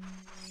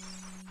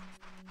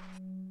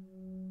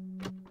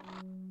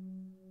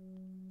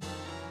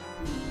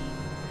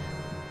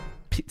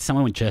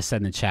 Someone just said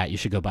in the chat, you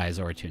should go buy a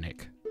Zora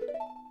tunic.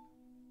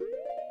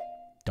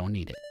 Don't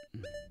need it.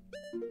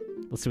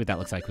 Let's see what that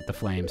looks like with the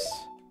flames.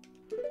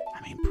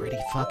 I mean, pretty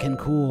fucking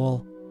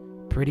cool.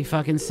 Pretty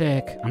fucking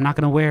sick. I'm not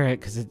gonna wear it,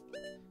 because it...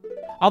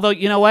 Although,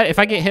 you know what? If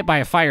I get hit by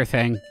a fire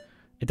thing,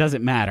 it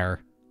doesn't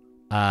matter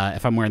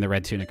if I'm wearing the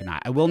red tunic or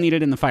not. I will need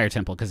it in the Fire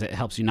Temple, because it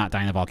helps you not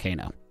die in a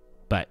volcano.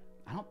 But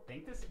I don't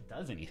think this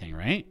does anything,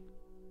 right?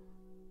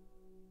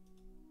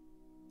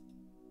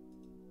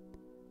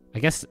 I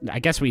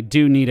guess we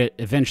do need it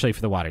eventually for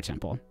the Water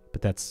Temple.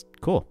 But that's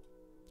cool.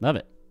 Love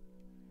it.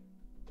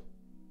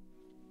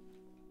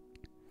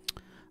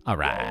 All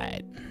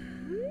right.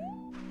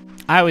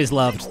 I always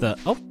loved the...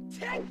 Oh.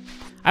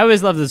 I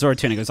always loved the Zora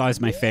tunic. It was always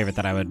my favorite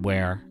that I would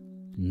wear.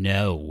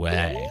 No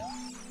way.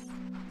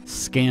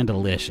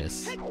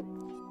 Scandalicious.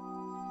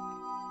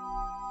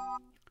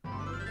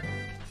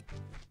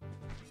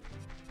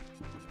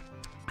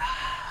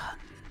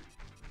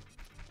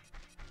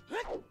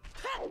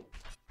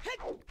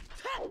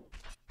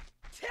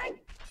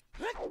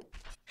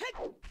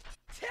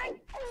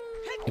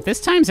 If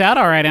this times out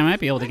all right, I might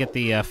be able to get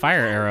the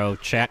fire arrow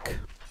check.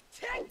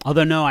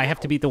 Although, no, I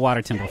have to beat the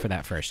Water Temple for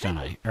that first, don't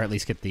I? Or at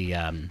least get the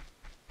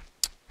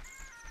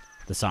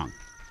song.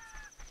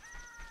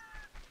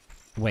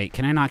 Wait,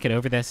 can I not get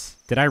over this?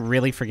 Did I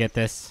really forget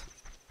this?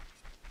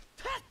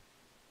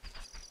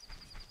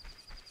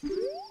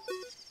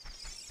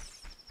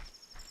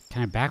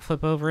 Can I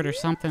backflip over it or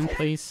something,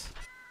 please?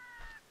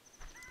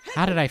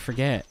 How did I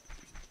forget?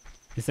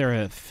 Is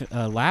there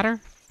a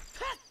ladder?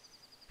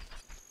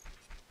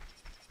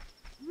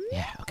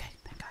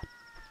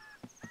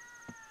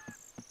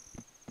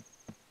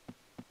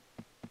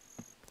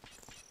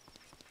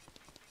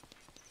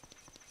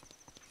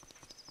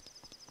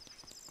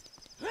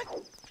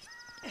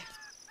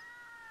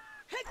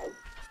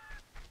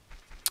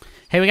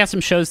 Hey, we got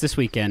some shows this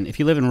weekend. If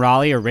you live in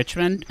Raleigh or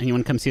Richmond and you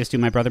want to come see us do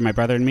My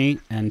Brother and Me,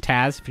 and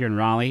Taz, if you're in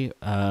Raleigh,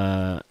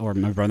 or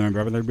My Brother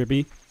and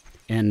Me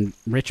in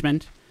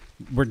Richmond,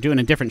 we're doing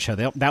a different show.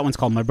 That one's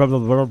called My Brother,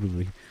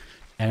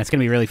 and it's going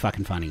to be really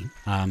fucking funny.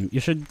 You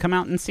should come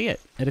out and see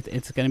it.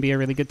 It's going to be a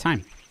really good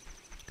time.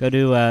 Go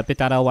to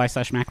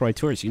bit.ly/McElroy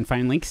Tours. You can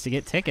find links to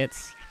get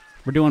tickets.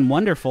 We're doing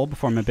Wonderful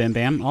before my Bam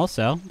Bam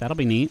also. That'll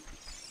be neat.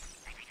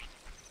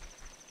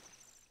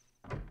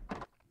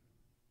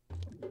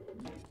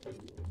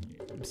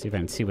 See if I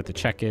can see what the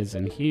check is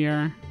in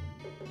here.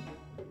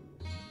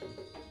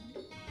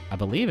 I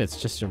believe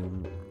it's just a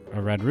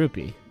red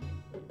rupee.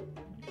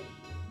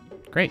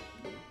 Great.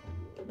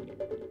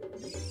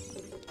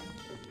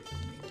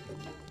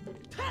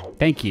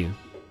 Thank you.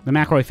 The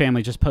McElroy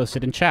family just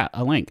posted in chat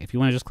a link if you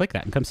want to just click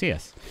that and come see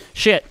us.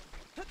 Shit.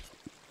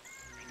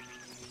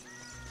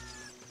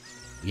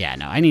 Yeah,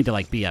 no, I need to,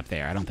 like, be up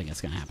there. I don't think it's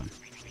going to happen.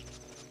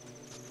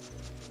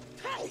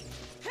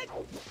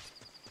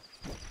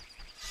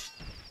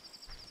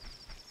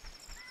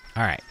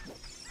 All right.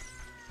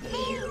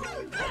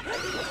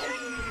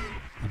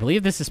 I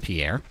believe this is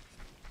Pierre.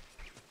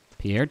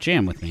 Pierre,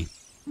 jam with me.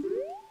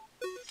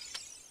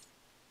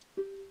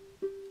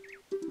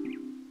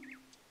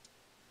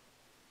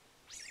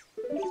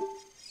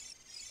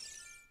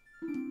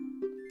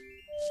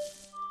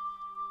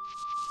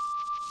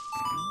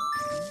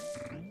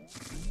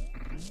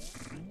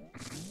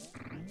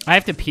 I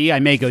have to pee. I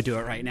may go do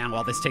it right now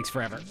while this takes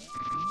forever.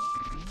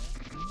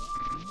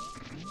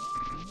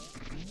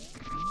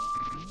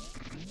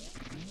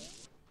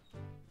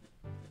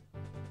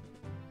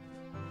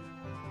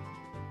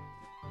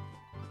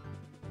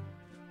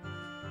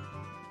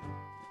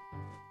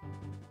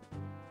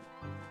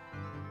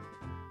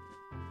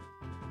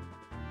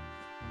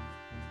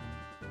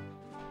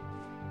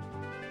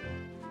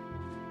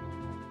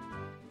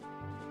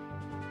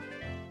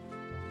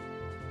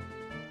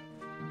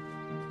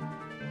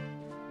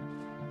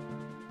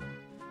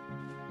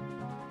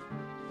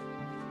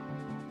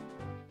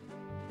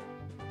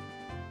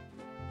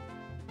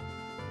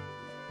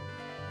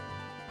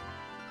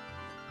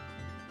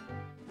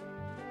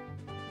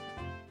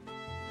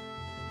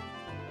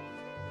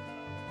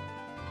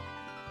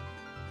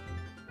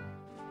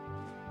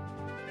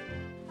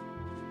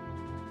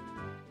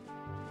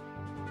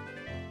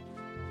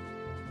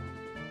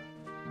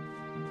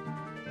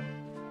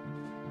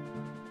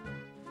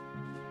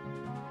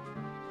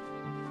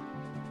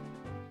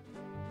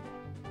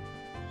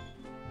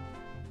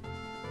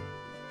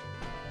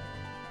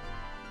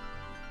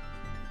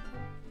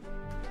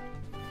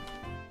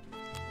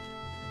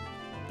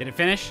 Did it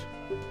finish?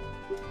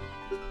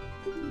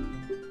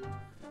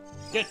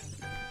 Good.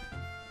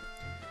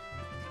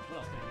 What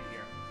else can I do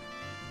here?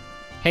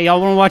 Hey, y'all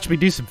want to watch me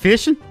do some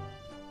fishing?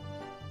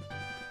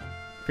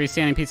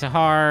 Freestanding Pizza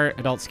Heart,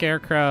 Adult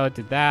Scarecrow,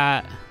 did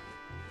that.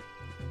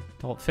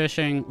 Adult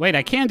Fishing. Wait,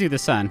 I can do the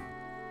sun.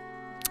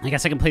 I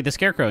guess I can play the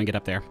Scarecrow and get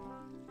up there.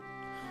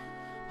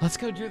 Let's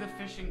go do the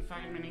fishing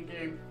fucking mini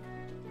game.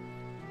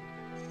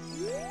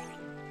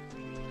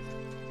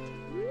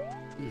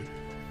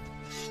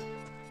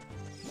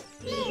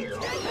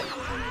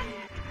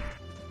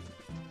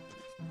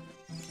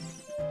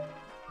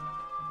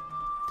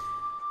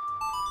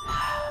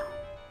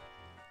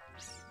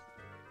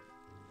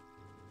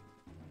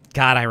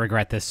 God, I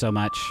regret this so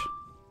much.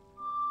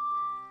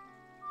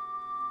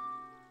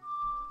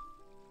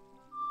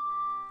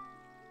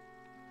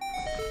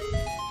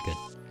 Good.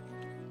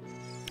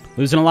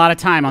 Losing a lot of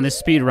time on this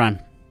speed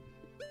run.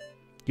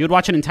 You would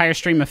watch an entire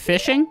stream of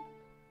fishing?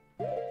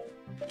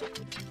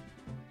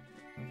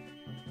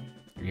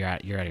 You're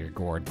out of your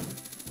gourd.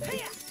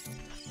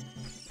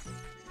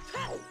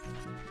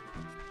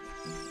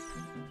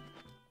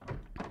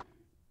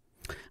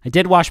 I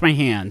did wash my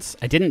hands.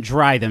 I didn't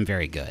dry them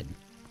very good.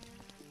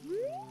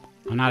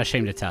 I'm not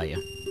ashamed to tell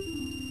you.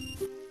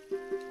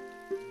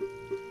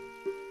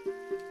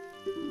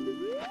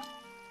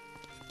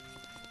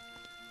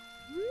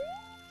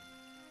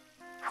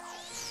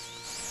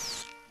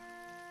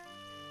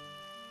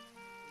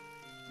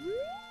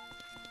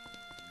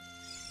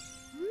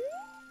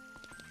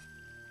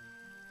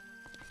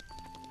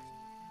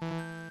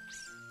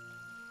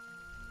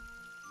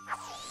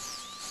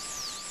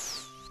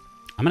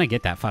 I'm gonna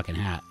get that fucking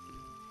hat.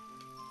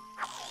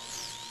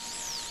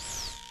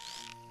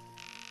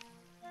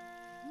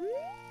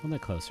 A little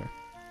bit closer.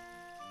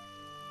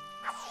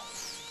 A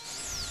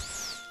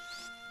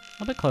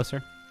little bit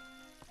closer.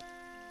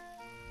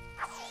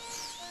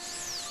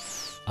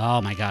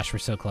 Oh my gosh, we're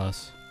so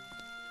close.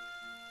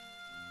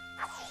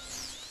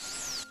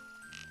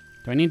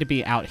 Do I need to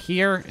be out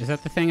here? Is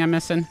that the thing I'm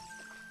missing?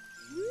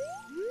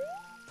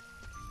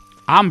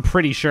 I'm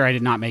pretty sure I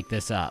did not make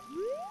this up.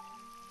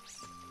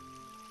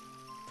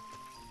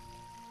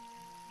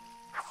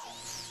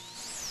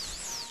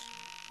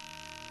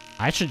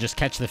 I should just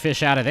catch the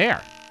fish out of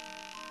there.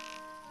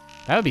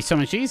 That would be so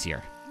much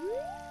easier.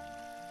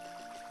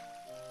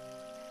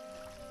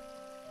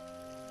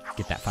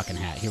 Get that fucking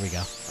hat. Here we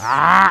go.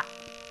 Ah!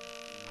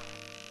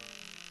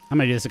 I'm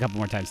gonna do this a couple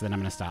more times, then I'm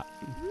gonna stop.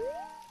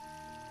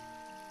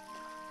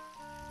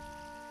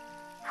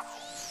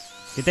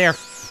 Get there.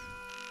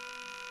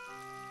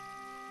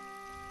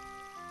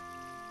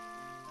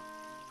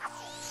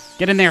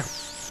 Get in there.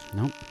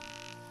 Nope.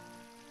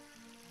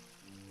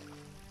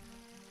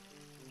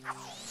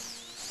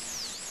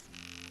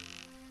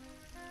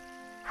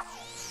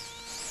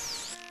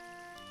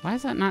 Why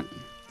is that not...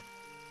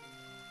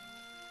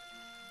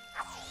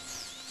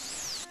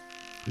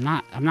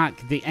 I'm not,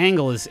 the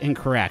angle is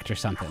incorrect or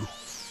something.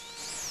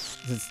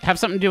 Does it have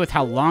something to do with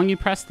how long you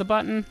press the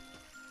button?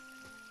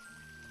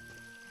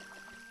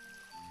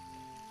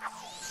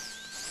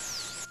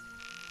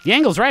 The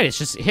angle's right, it's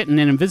just hitting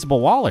an invisible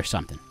wall or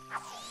something.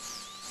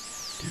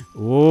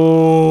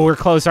 Ooh, we're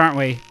close, aren't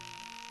we?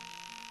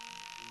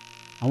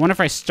 I wonder if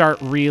I start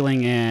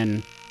reeling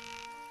in...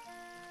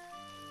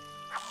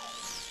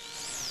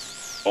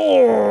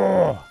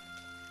 Oh!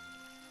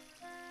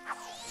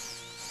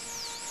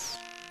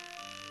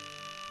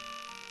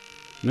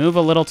 Move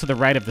a little to the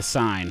right of the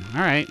sign.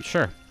 All right,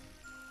 sure.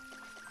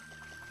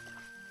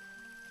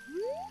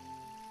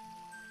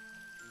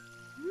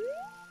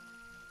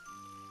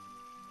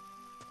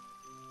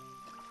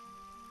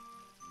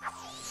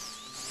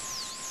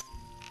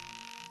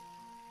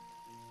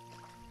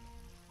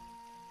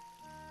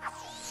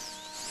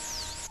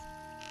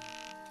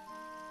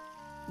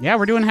 Yeah,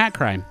 we're doing hat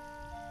crime.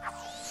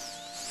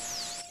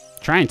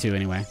 Trying to,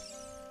 anyway.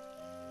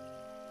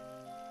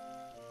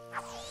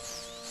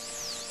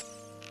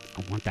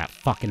 I want that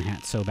fucking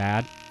hat so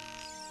bad.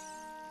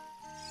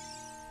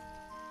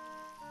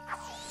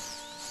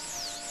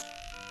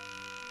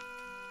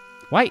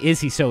 Why is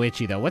he so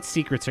itchy, though? What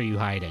secrets are you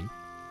hiding?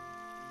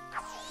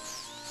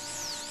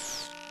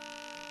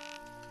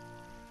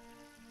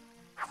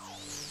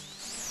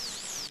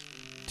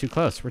 Too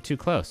close. We're too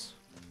close.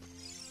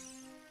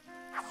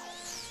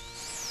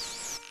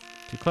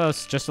 Too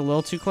close. Just a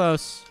little too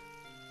close.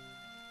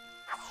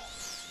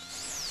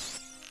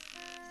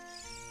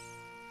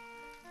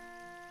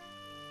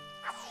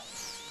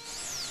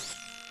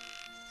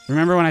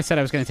 Remember when I said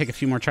I was going to take a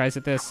few more tries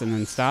at this and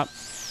then stop?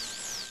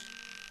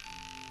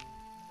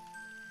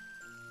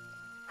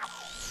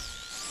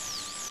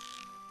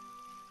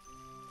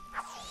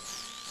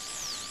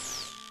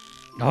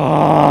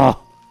 Oh!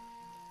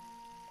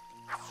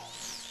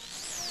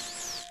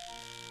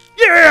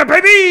 Yeah,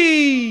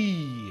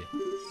 baby!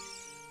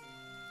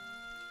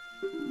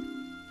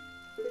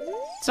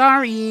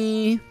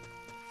 Sorry.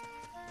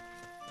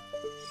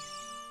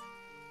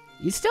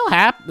 He's still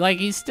happy. Like,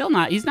 he's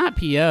not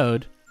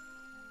PO'd.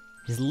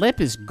 His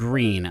lip is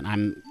green,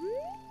 and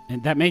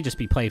that may just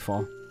be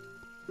playful.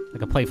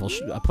 Like a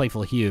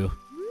playful hue.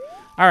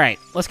 Alright,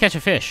 let's catch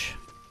a fish.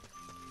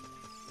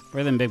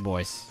 Where are them big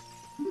boys?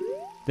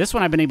 This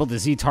one I've been able to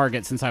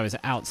Z-target since I was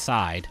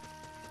outside.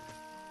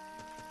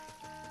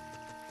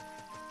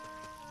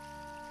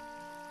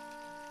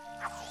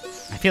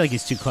 I feel like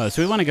he's too close.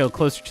 So we want to go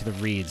closer to the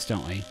reeds,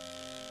 don't we?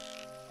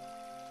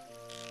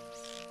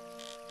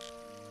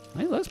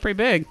 Well, he looks pretty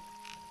big.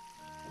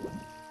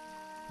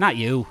 Not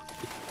you.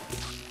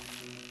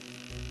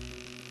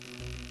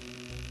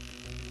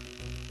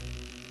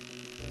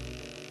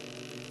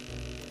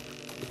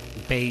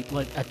 Bait,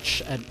 like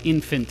an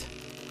infant.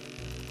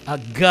 A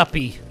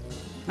guppy.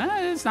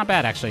 It's not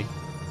bad, actually.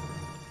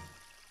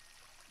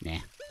 Nah.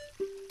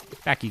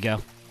 Back you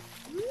go.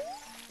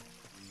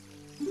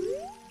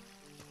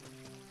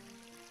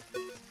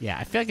 Yeah,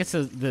 I feel like it's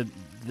the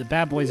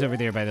bad boys over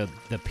there by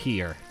the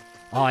pier.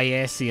 Oh,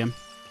 yeah, I see him.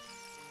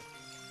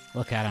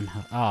 Look at him.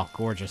 Oh,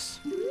 gorgeous.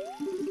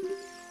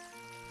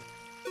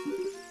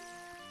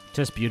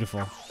 Just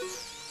beautiful.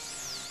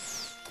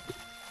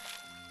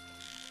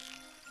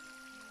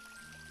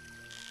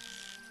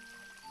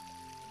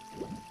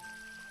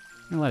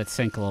 I'm gonna let it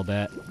sink a little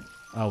bit.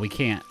 Oh, we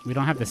can't. We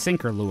don't have the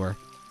sinker lure.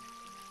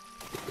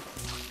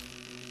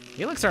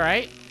 He looks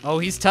alright. Oh,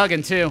 he's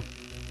tugging too.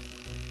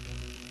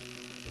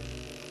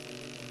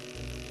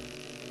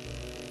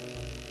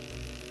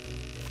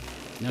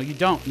 No, you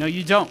don't. No,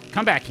 you don't.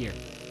 Come back here.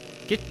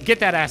 Get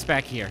that ass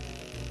back here.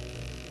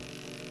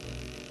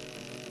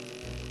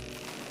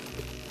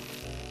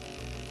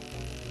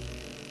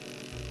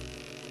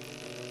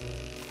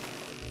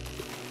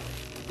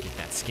 Get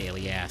that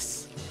scaly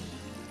ass.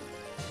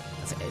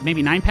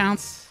 Maybe 9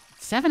 pounds?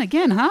 7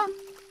 again, huh?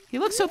 He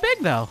looks so big,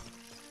 though.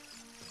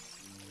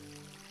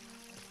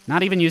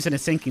 Not even using a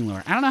sinking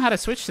lure. I don't know how to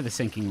switch to the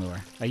sinking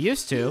lure. I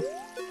used to.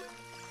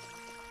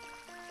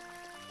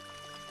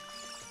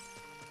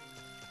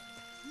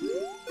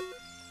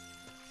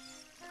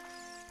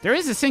 There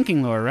is a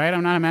sinking lure, right?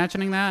 I'm not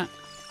imagining that.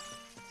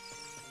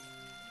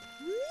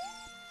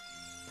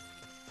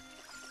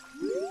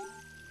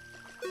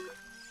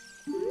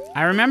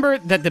 I remember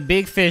that the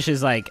big fish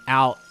is, like,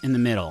 out in the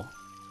middle.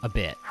 A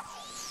bit.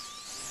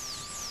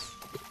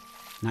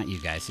 Not you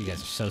guys. You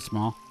guys are so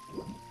small.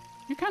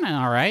 You're kind of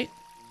alright.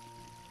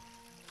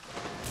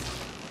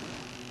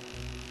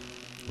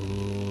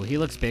 Ooh, he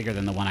looks bigger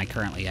than the one I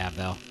currently have,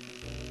 though.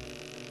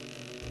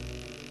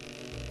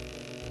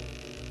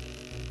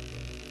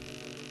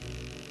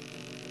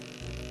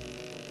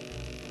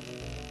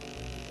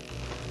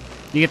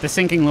 You get the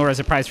sinking lure as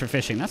a prize for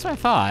fishing. That's what I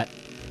thought.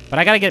 But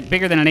I gotta get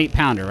bigger than an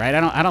 8-pounder, right?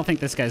 I don't think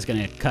this guy's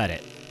gonna cut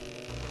it.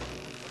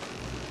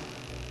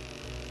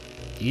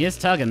 He is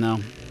tugging though.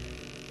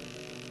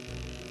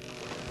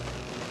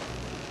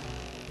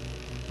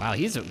 Wow,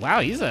 he's a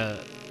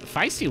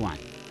feisty one.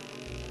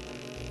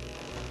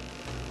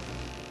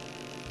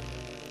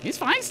 He's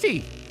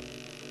feisty.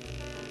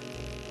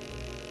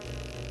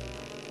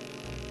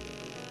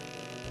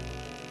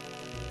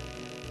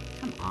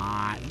 Come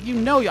on. You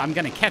know I'm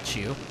gonna catch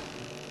you.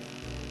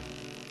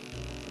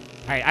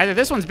 Alright, either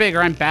this one's big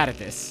or I'm bad at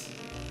this.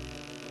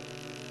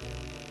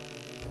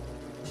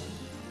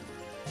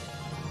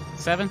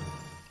 7.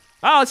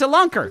 Oh, it's a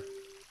lunker.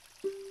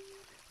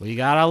 We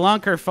got a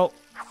lunker, folks.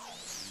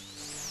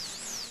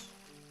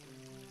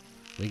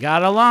 We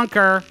got a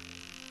lunker.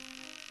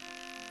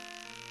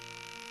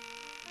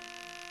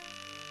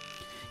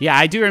 Yeah,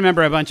 I do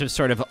remember a bunch of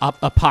sort of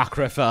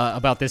apocrypha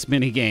about this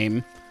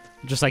minigame.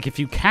 Just like if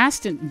you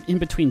cast it in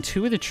between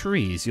 2 of the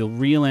trees, you'll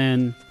reel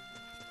in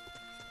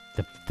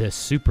the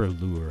super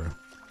lure.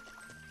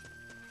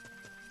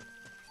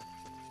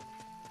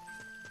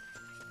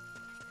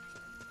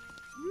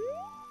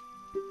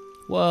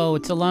 Whoa,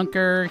 it's a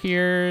lunker.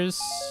 Here's...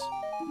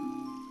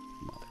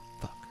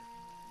 Motherfucker.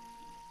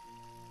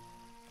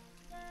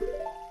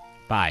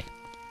 Bye.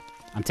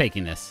 I'm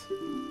taking this.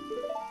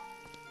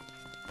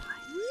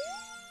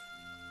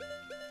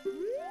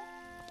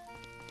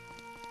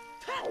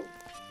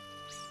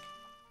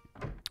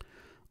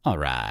 All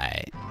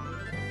right.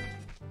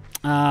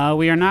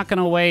 We are not going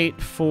to wait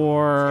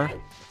for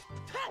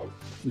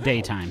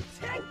daytime.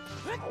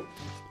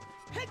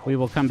 We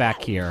will come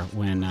back here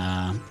when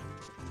I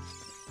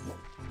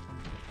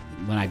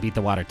beat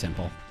the water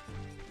temple.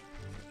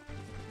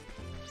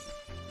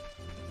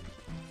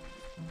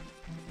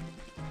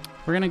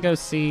 We're going to go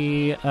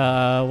see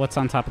what's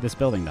on top of this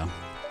building, though.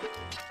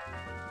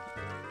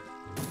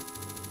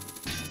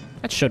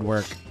 That should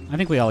work. I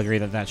think we all agree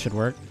that that should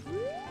work.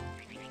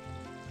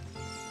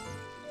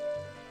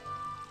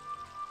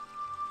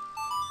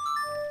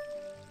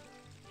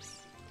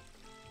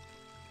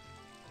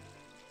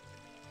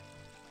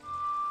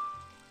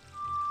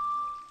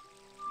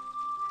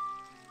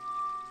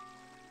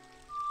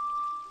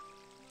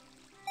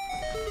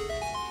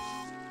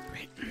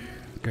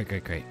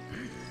 Great.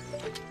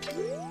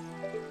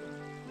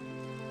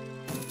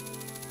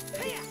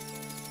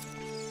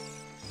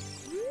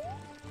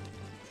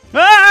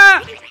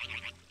 Ah!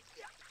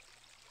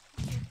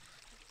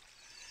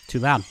 Too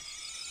loud.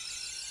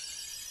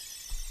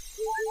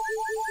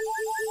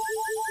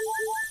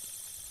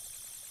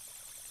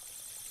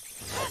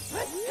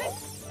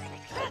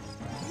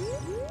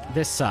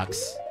 This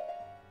sucks.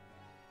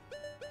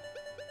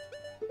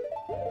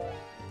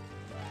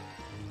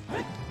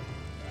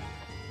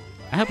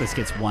 I hope this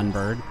gets one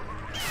bird.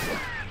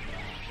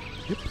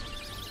 Oop.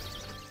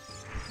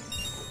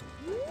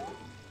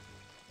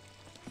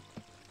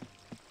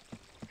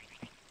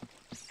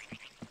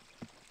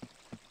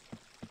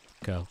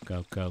 Go.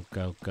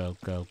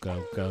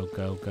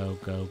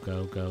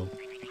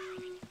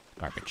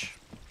 Garbage.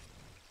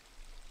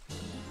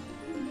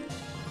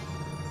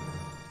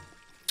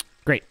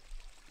 Great.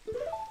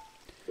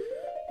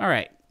 All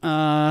right.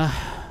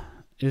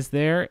 Is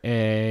there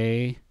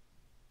a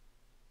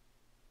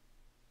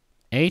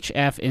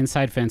HF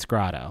inside fence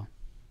grotto?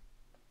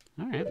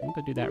 All right, we'll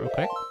go do that real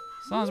quick.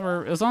 As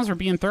long as we're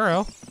being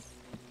thorough.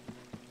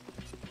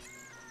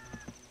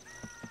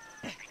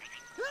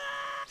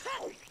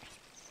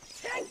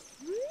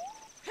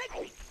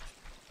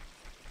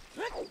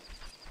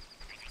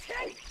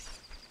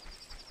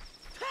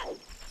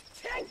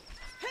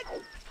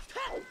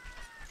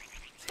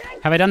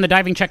 Have I done the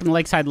diving check in the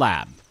Lakeside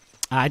Lab?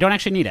 I don't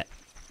actually need it.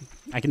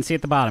 I can see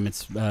at the bottom.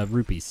 It's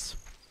rupees.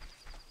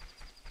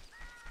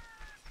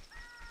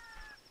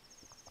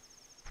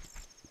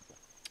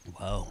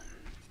 Whoa.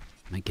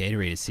 My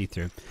Gatorade is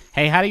see-through.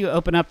 Hey, how do you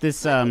open up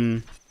this grotto?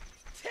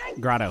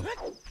 I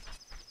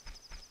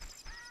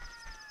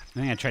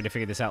think I tried to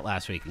figure this out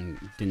last week and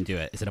didn't do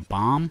it. Is it a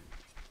bomb?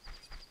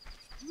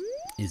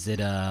 Is it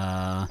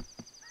a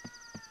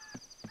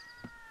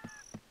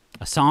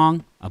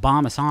song? A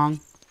bomb, a song?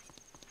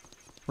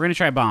 We're going to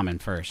try bombing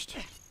first.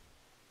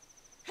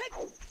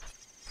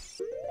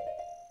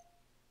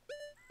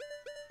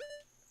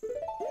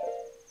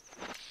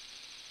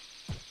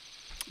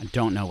 I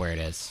don't know where it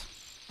is.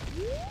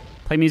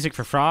 Play music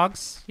for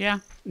frogs? Yeah.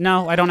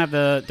 No, I don't have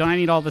the... Don't I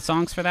need all the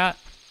songs for that?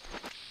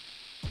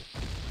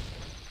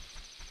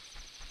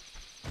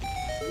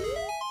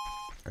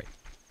 Great.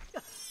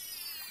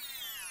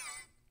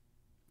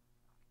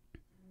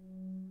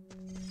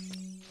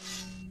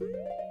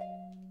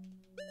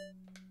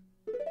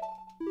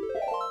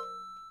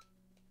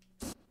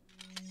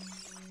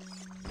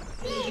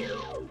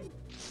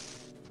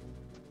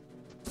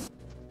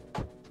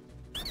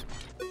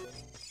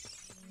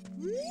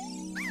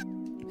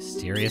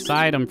 Mysterious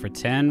item for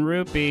 10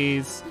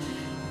 rupees.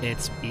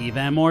 It's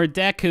even more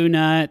Deku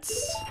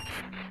nuts.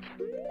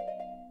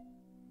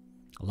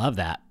 I love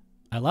that.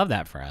 I love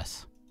that for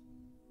us.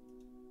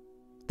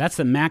 That's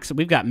the max.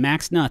 We've got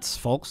max nuts,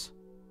 folks.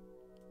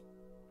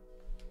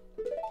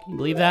 Can you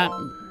believe that?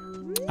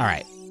 All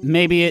right.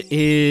 Maybe it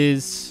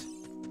is...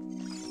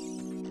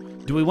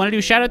 Do we want to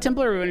do Shadow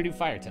Temple or do we want to do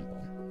Fire Temple?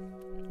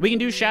 We can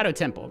do Shadow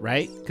Temple,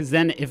 right? Because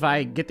then if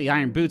I get the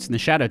Iron Boots in the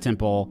Shadow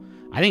Temple,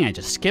 I think I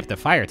just skip the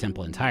Fire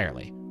Temple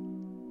entirely.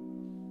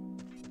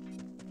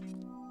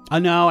 Oh,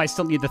 no, I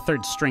still need the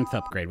 3rd Strength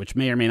upgrade, which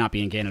may or may not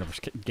be in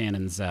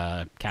Ganon's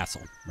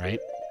castle, right?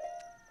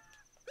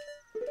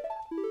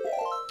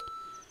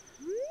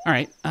 All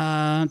right.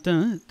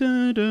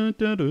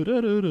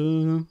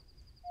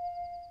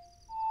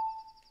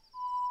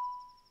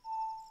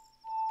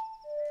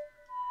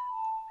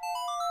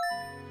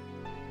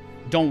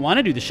 Don't want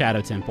to do the Shadow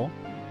Temple.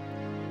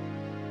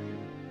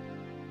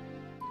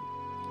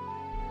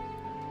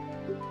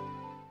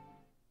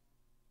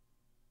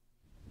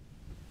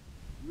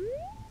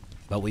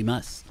 But we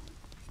must.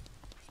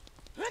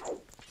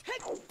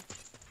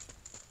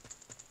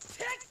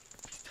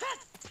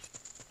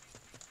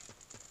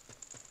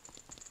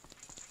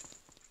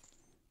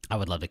 I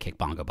would love to kick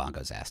Bongo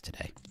Bongo's ass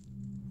today.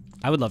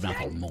 I would love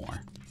nothing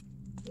more.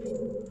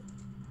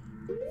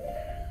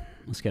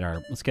 Let's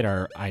get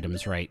our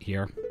items right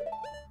here.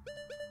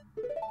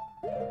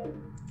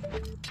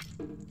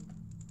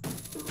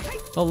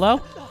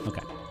 Hello?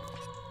 Okay.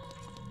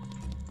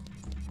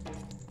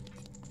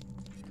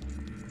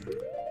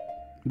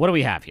 What do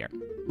we have here?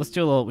 Let's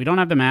do a little... We don't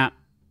have the map.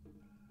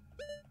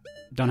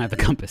 Don't have the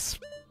compass.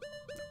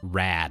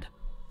 Rad.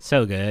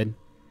 So good.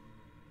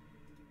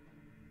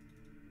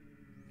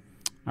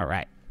 All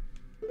right.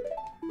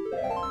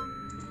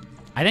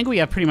 I think we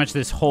have pretty much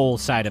this whole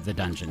side of the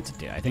dungeon to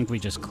do. I think we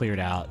just cleared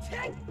out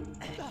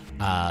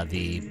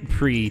the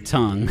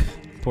pre-tongue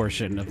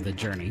portion of the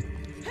journey.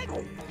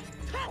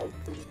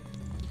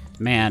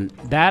 Man,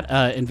 that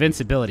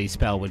invincibility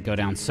spell would go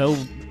down so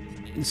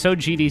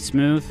GD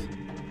smooth.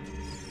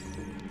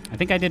 I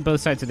think I did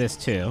both sides of this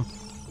too.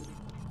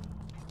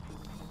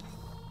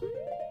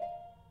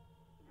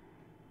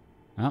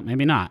 Well,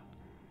 maybe not.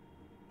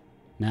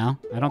 No,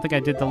 I don't think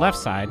I did the left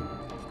side.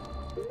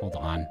 Hold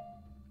on.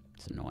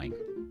 It's annoying.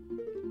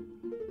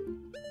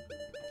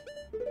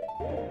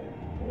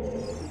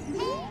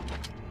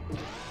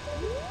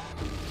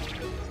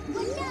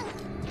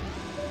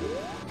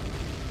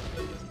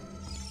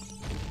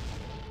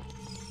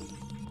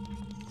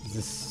 Is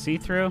this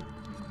see-through?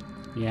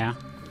 Yeah.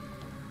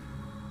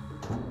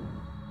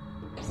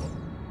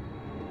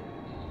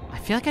 I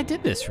feel like I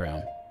did this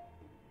room.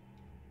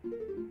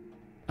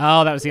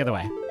 Oh, that was the other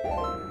way.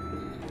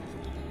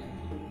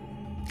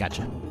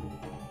 Gotcha.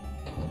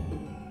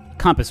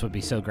 Compass would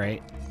be so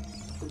great.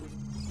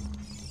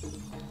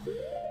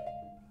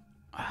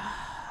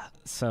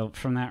 So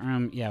from that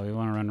room, yeah, we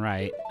want to run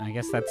right. I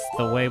guess that's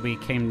the way we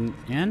came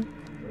in?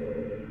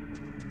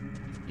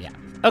 Yeah.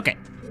 Okay.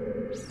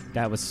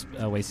 That was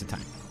a waste of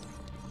time.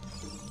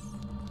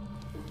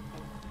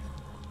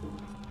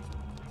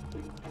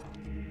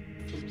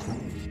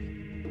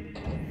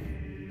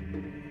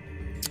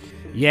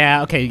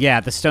 Yeah, okay, yeah,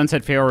 the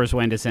Stoneset Pharaoh's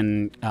Wind is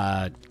in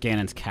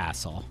Ganon's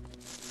castle.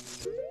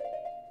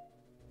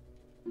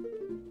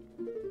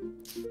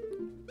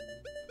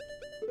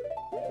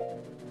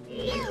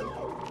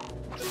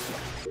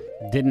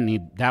 Didn't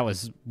need... That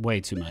was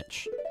way too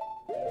much.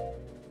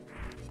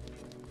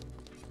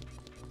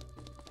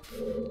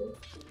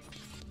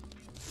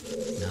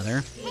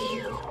 Another.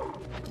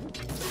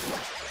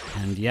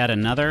 And yet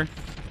another.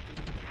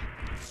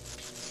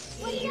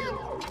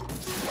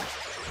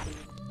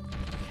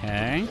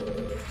 Okay.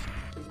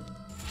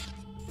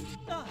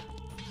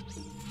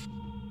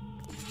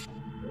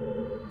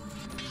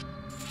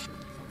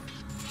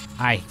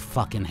 I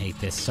fucking hate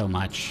this so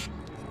much.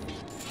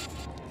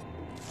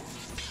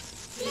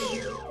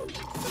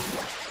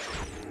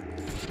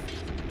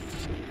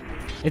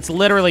 It's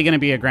literally going to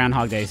be a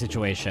Groundhog Day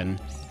situation.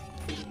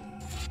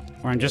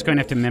 Where I'm just going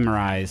to have to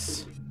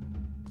memorize.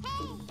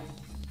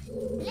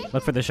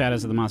 Look for the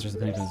shadows of the monsters that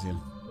connect to the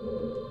zoo.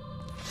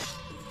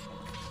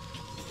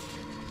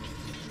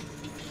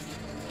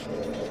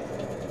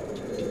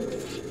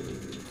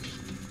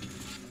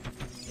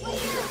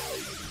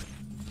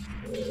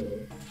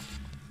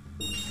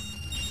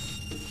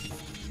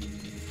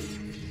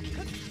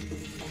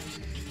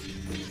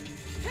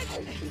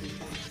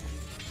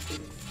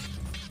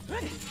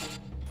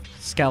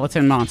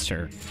 Skeleton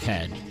monster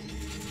head,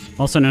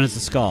 also known as the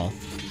skull.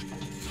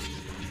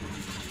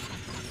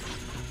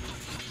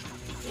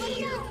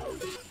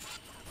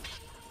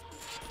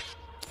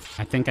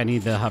 I think I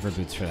need the hover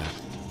boots for that.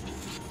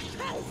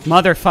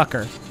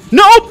 Motherfucker.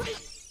 Nope!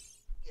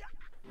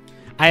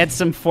 I had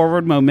some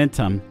forward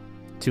momentum.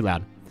 Too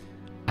loud.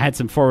 I had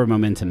some forward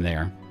momentum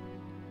there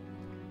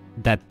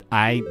that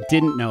I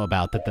didn't know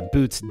about that the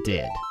boots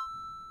did.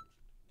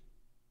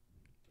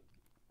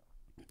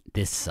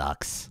 This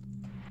sucks.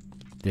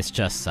 This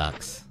just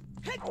sucks.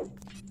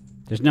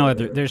 There's no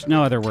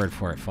other word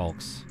for it,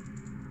 folks.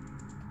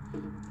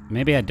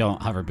 Maybe I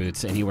don't hover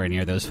boots anywhere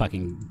near those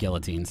fucking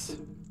guillotines.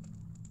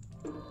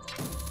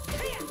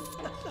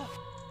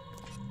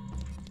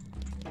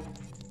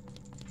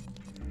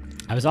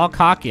 I was all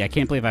cocky. I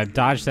can't believe I've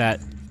dodged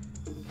that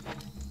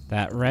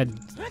red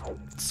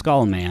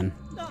skull man.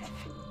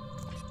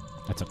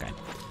 That's okay.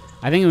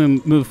 I think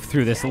we move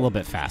through this a little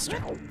bit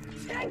faster.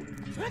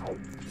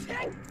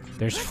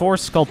 There's 4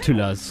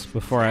 sculptulas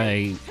before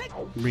I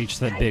reach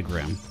the big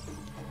room.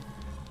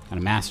 Got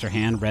a master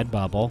hand, red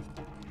bubble.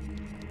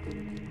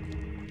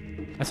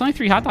 That's only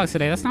 3 hot dogs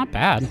today. That's not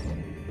bad.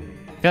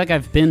 I feel like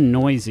I've been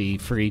noisy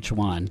for each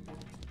one.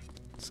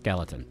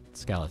 Skeleton.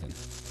 Skeleton.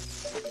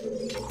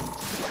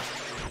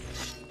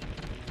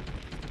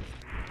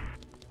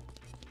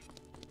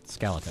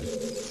 Skeleton.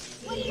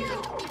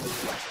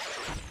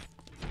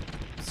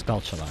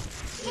 Sculptula.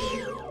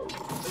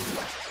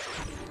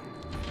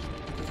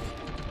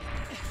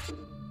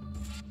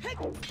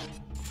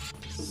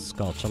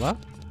 Sculptula.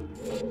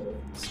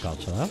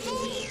 Sculptula.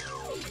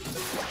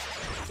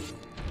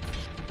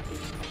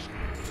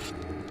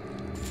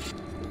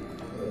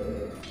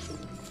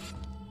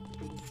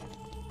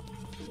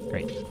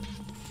 Great.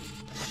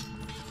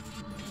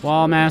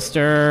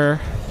 Wallmaster.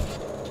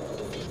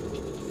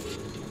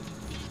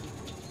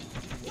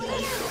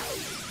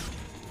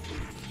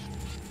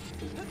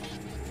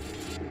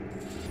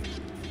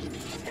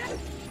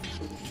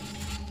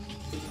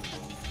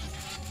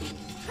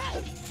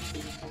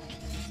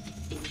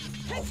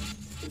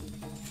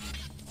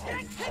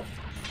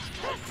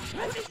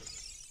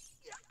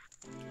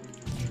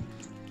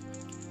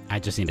 I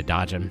just need to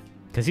dodge him.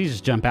 Because he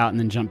just jump out and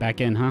then jump back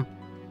in, huh?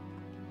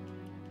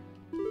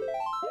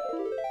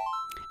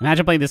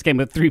 Imagine playing this game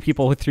with 3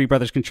 people with 3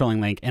 brothers controlling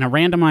Link in a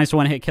randomized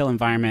one-hit kill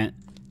environment.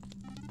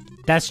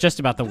 That's just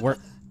about the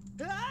worst.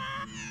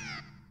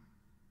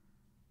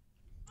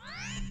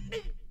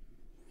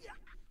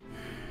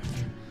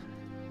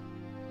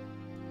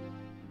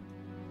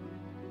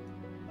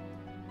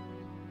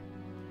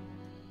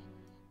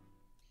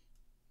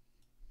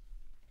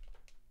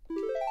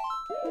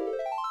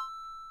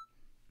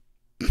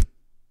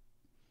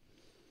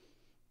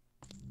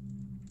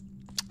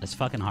 It's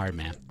fucking hard,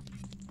 man.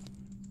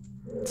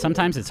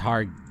 Sometimes it's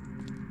hard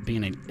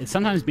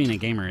sometimes being a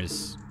gamer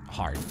is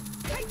hard.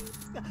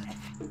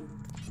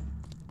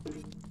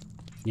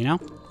 You know?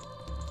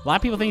 A lot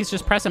of people think it's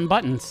just pressing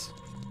buttons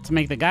to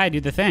make the guy do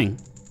the thing.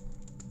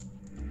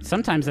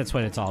 Sometimes that's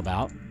what it's all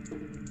about.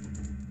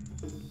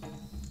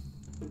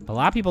 But a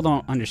lot of people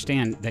don't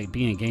understand that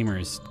being a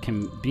gamer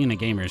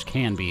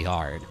can be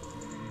hard.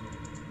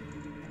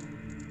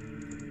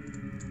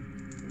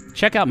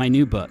 Check out my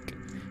new book,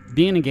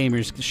 Being a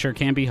Gamer Sure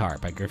Can Be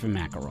Hard by Griffin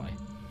McElroy.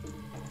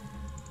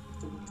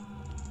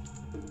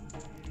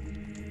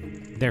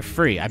 They're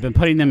free. I've been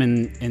putting them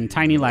in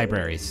tiny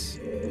libraries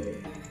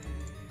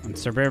on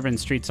suburban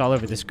streets all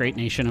over this great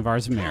nation of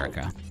ours,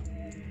 America.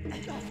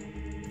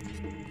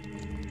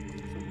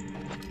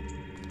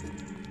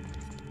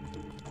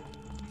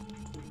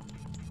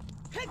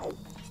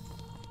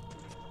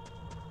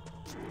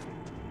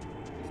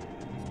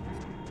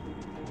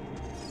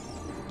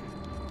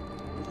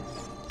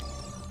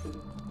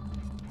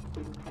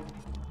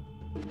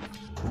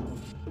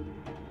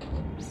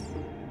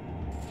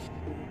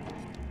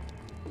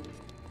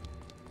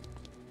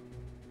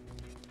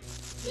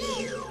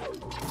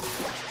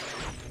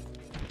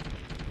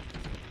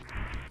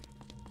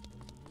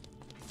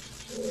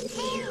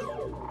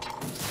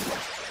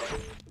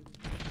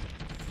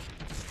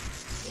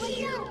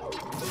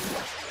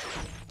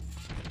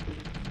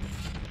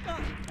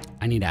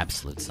 I need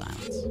absolute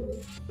silence.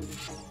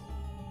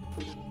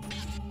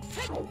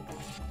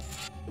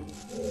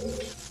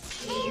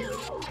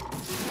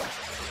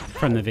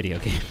 From the video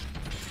game.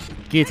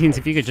 Guillotines,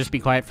 if you could just be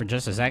quiet for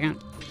just a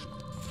second.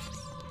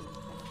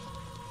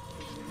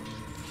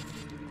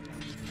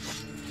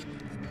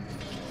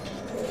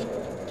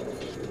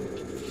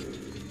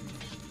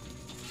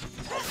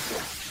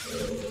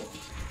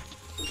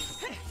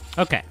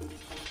 Okay.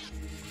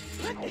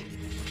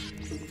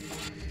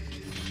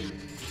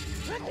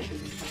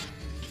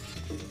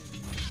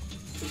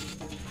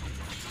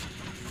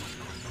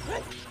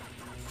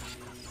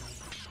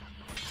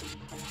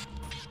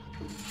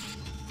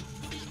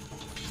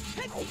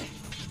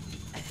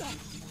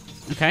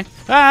 Okay.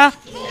 Ah!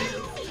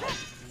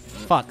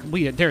 Fuck.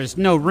 There is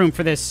no room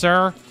for this,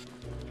 sir.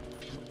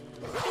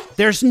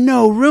 There's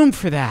no room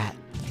for that.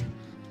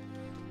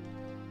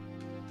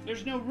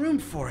 There's no room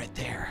for it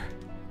there.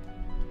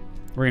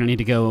 We're gonna need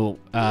to go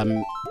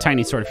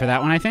tiny sword for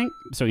that one, I think.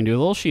 So we can do a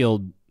little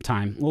shield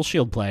time, a little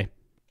shield play.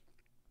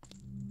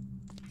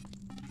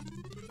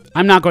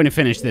 I'm not going to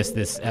finish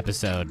this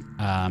episode.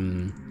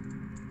 I'm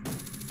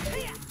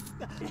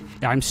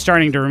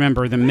starting to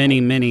remember the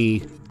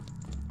many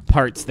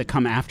parts that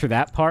come after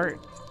that part.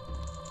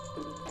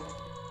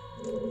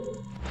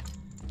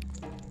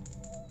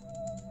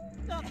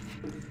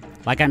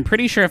 Like, I'm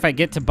pretty sure if I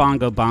get to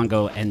Bongo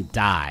Bongo and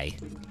die,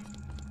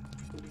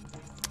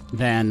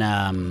 then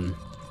I'm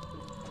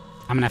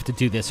gonna have to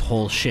do this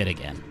whole shit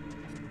again.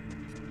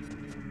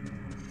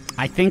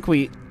 I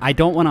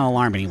don't want to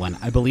alarm anyone.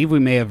 I believe we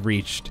may have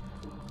reached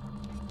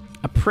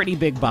a pretty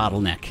big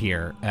bottleneck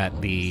here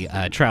at the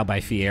Trial by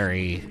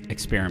Fieri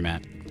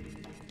experiment.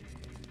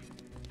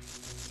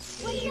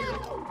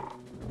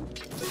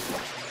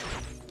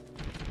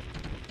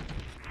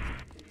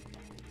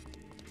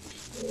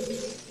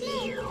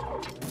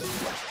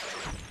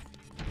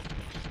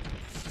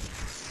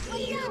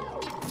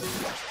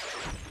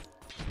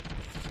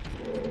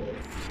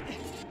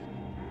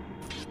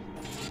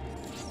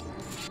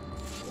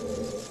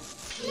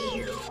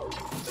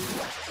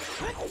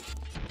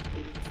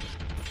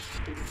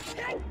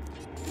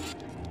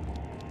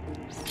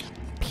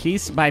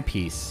 Piece by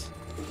piece,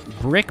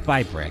 brick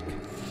by brick,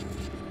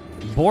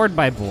 board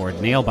by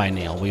board, nail by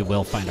nail, we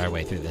will find our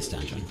way through this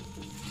dungeon.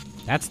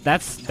 That's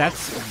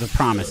the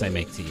promise I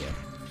make to you.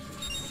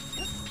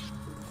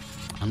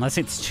 Unless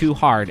it's too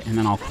hard, and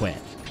then I'll quit.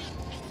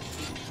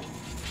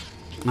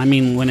 I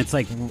mean, when it's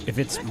like, if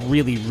it's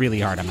really,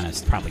 really hard, I'm gonna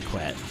probably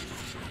quit.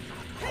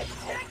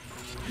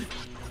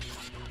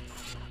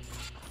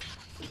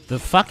 The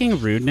fucking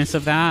rudeness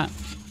of that.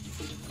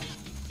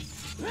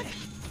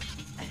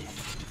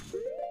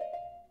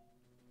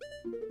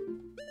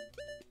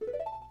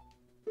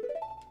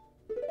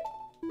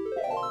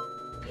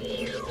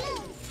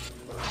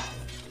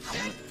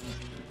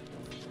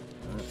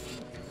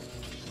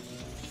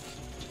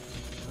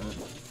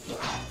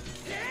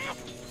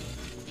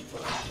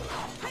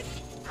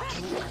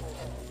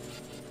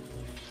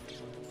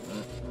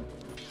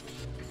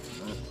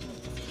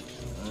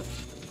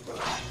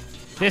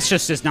 This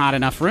just is not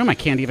enough room. I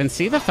can't even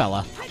see the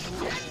fella.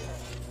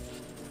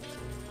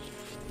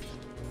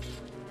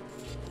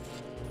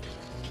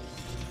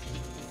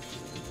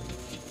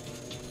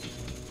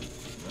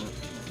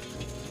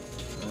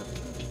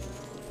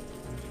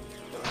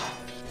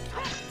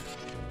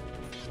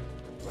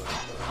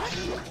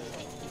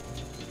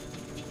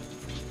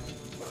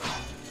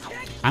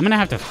 I'm gonna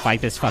have to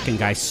fight this fucking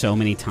guy so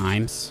many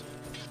times.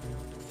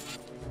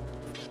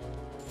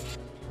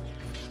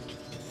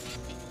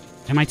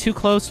 Am I too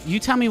close? You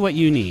tell me what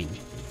you need.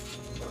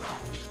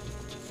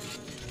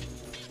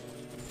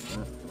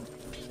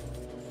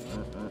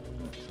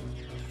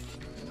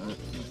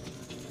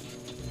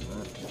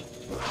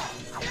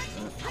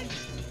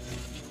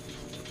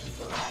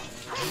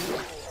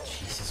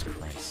 Jesus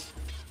Christ.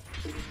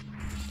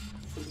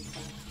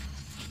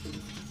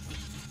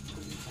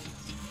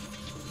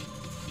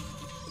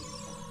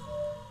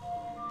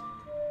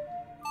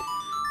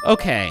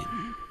 Okay.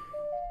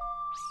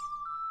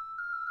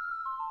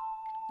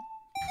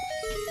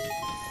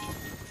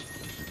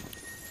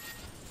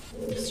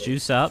 Let's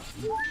juice up.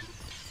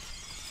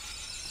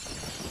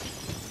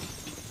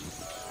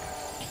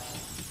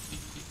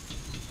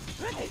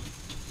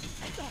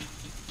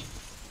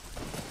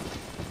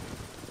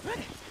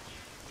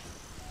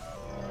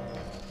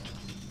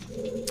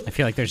 I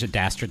feel like there's a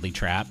dastardly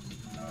trap.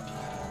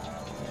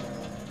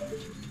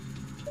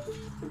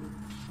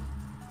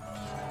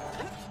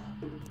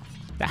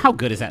 How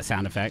good is that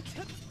sound effect?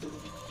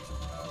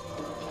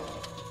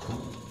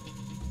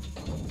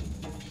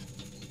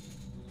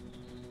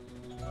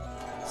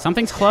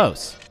 Something's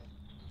close.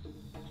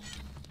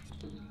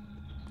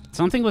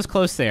 Something was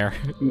close there,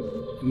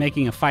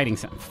 making a fighting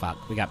sound.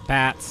 Fuck, we got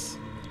bats.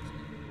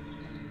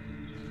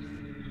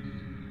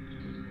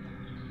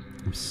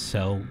 I'm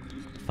so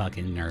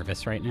fucking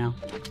nervous right now.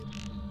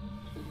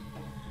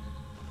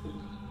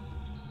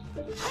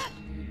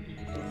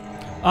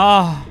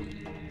 Oh.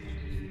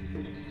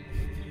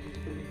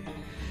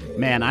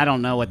 Man, I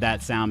don't know what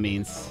that sound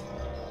means.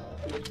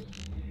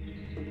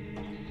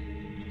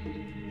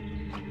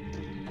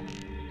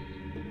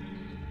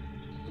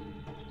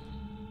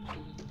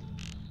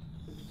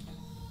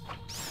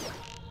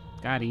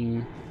 Got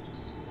him.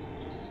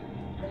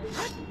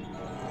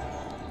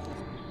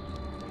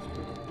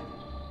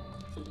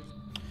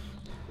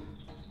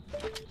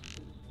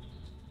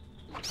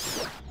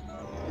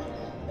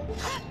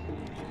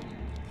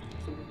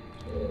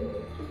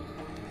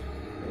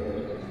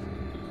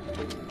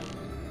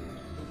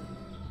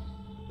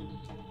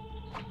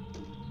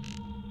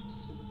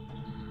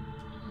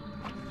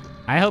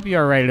 I hope you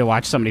are ready to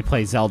watch somebody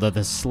play Zelda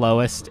the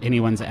slowest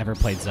anyone's ever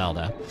played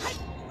Zelda.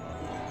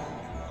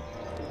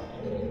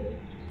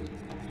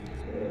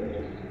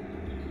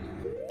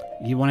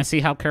 You want to see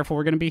how careful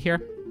we're going to be here?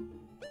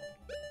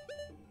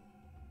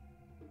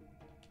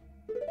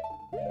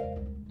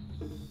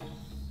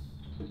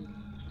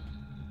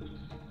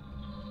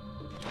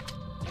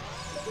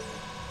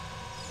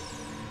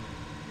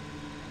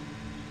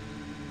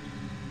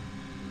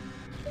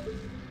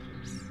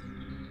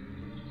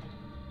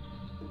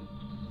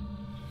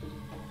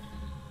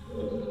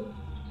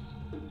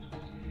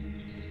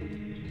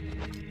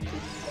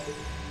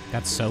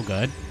 That's so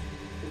good.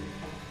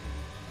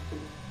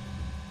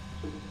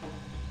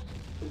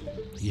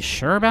 You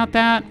sure about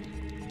that?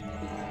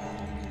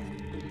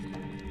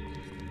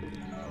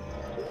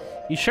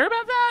 You sure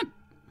about that?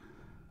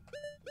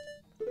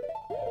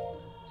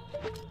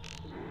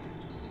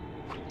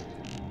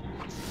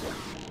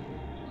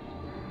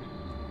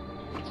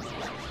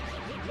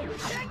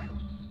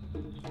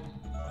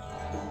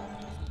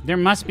 There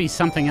must be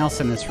something else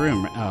in this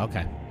room. Oh,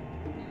 okay.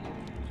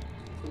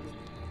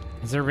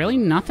 Is there really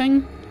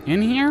nothing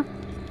in here?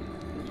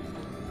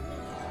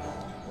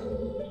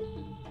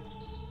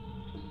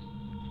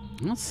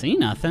 I don't see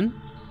nothing.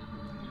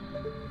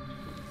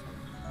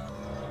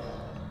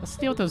 Let's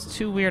deal with those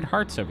 2 weird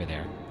hearts over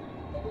there.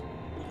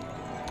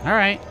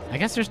 Alright, I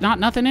guess there's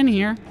nothing in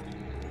here.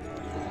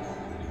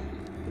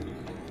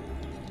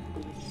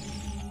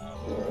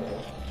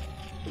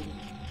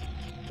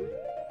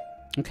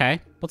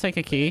 Okay, we'll take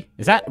a key.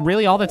 Is that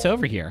really all that's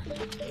over here?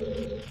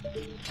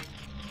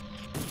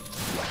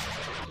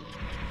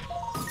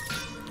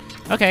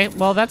 Okay,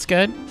 well, that's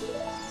good.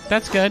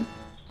 That's good.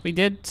 We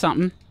did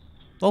something.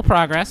 A little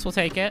progress. We'll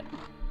take it.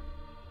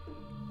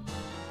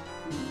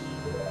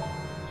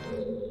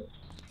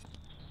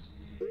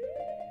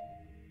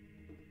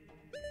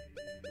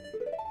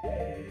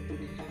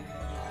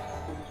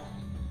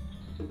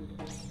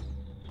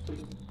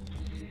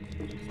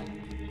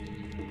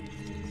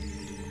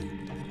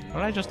 What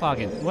did I just log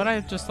in? What did I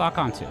just lock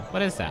onto?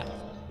 What is that?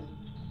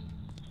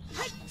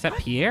 Is that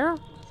Pierre?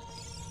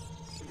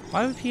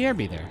 Why would Pierre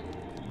be there?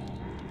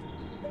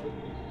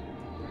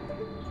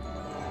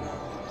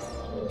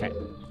 Okay.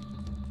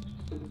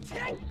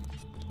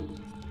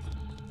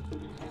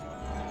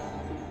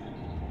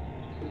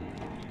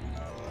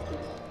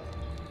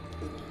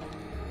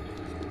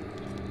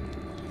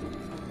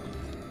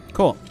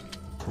 Cool.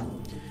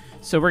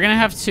 So we're gonna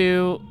have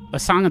to... A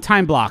Song of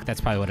Time block,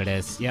 that's probably what it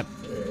is. Yep.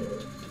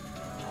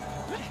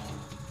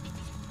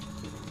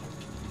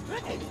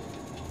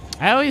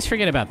 I always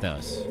forget about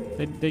those.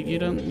 You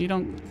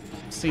don't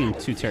see them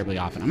too terribly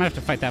often. I'm gonna have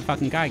to fight that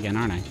fucking guy again,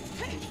 aren't I?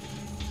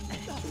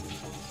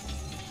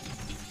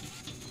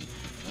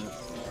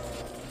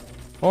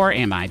 Or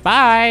am I?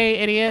 Bye,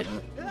 idiot.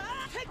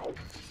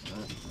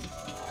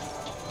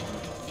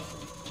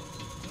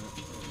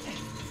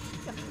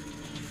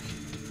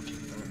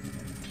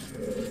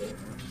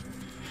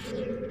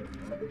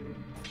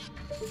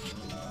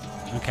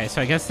 Okay,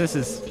 so I guess this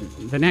is...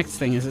 The next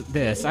thing is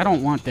this. I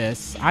don't want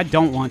this. I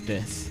don't want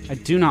this. I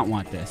do not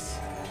want this.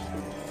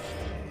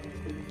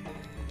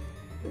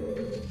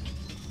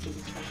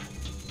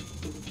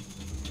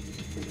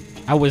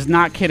 I was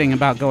not kidding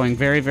about going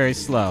very, very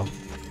slow.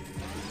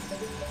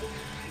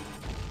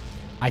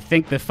 I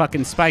think the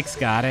fucking spikes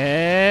got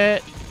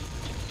it.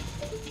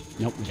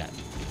 Nope, we got it.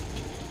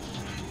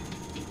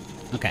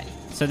 Okay,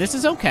 so this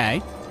is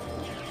okay.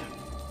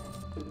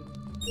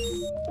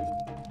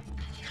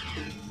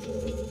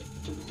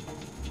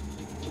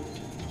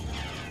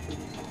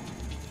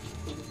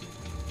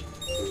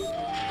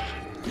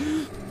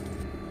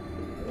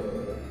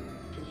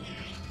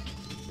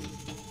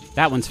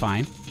 That one's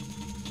fine.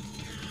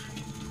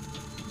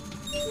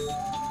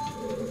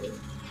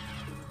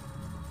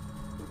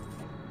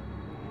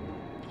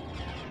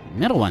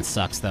 Middle one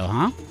sucks, though,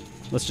 huh?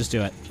 Let's just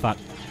do it. Fuck.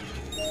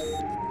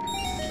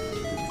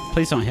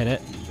 Please don't hit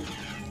it.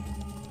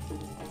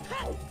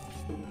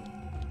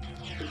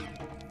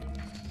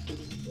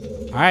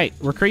 Alright,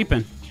 we're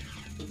creeping.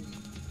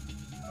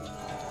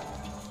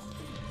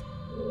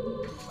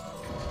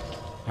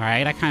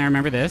 Alright, I kind of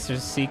remember this. There's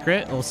a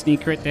secret. A little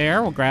secret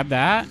there. We'll grab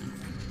that.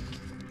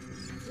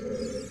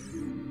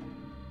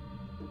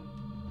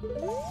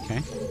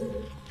 Okay.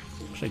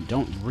 Actually,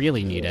 don't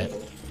really need it.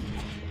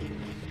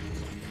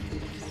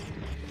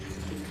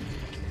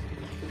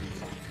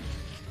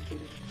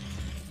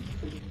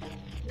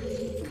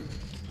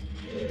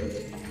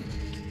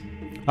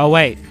 Oh,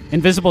 wait.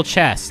 Invisible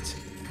chest.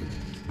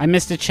 I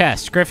missed a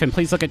chest. Griffin,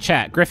 please look at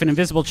chat. Griffin,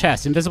 invisible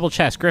chest. Invisible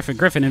chest. Griffin,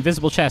 Griffin,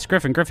 invisible chest.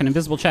 Griffin, Griffin,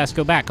 invisible chest.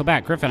 Go back, go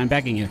back. Griffin, I'm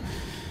begging you.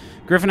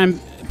 Griffin,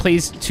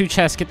 please, 2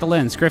 chests. Get the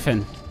lens.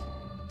 Griffin.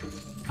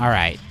 All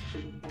right.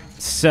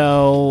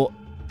 So,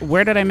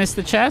 where did I miss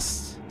the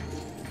chest?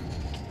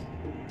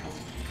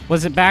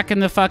 Was it back in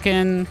the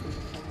fucking...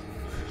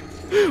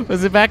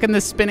 Was it back in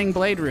the spinning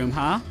blade room,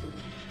 huh?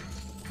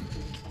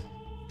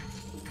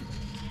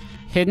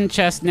 Hidden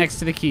chest next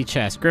to the key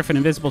chest. Griffin,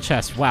 invisible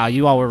chest. Wow,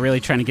 you all were really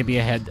trying to give me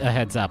a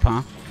heads up,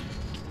 huh?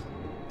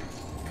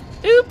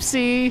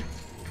 Oopsie.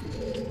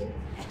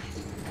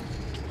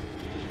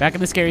 Back in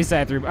the scary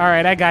side room. All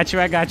right, I got you,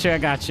 I got you, I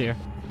got you.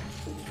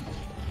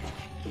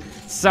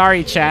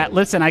 Sorry, chat.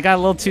 Listen, I got a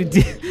little too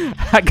deep.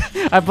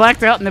 I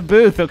blacked out in the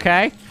booth,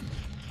 okay?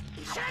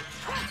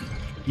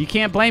 You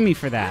can't blame me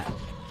for that.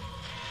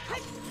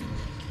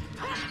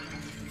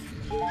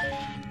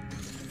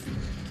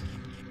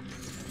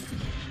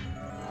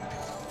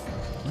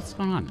 What's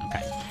going on?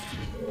 Okay.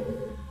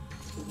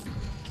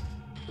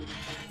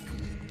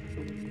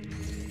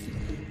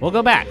 We'll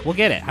go back. We'll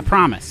get it. I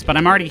promise. But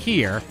I'm already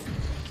here.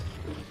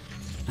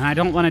 And I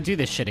don't want to do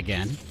this shit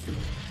again.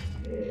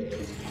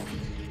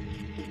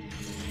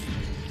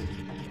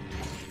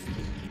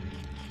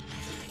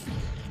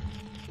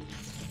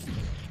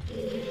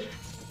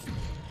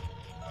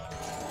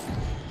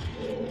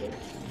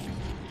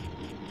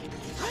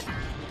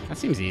 That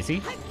seems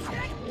easy.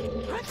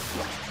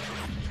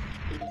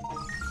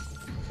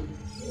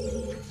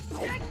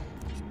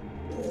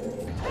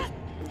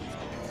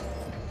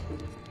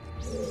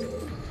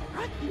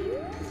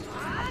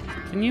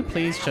 Can you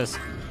please just...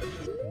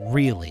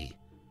 Really?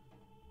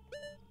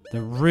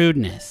 The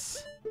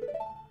rudeness.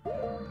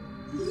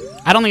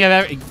 I don't think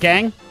I've ever...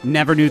 Gang,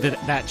 never knew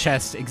that that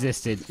chest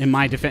existed. In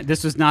my defense,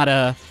 this was not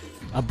a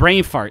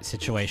brain fart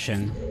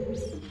situation.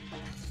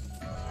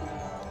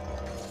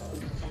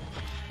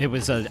 It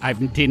was a... I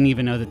didn't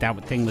even know that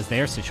that thing was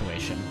their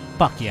situation.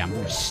 Fuck yeah,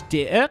 more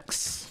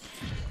sticks.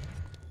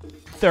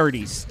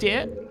 30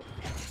 stick.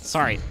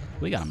 Sorry,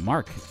 we got a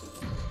mark.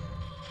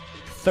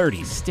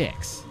 30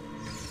 sticks.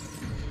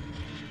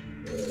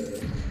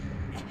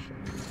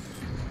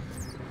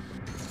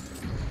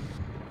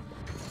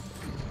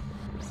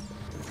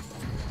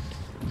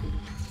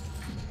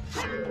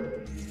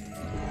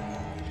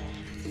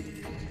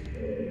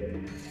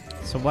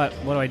 So what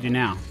do I do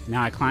now?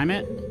 Now I climb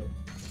it?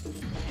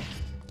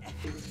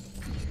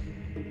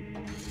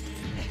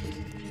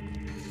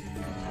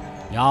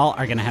 Y'all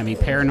are gonna have me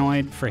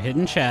paranoid for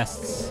hidden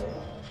chests.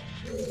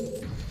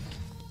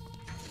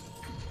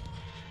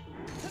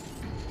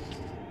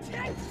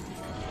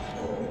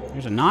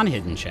 There's a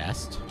non-hidden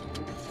chest.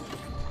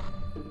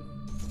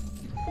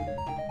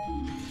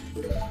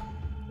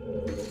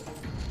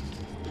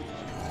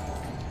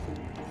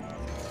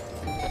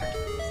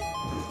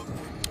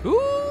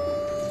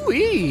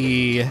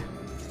 Ooh-wee!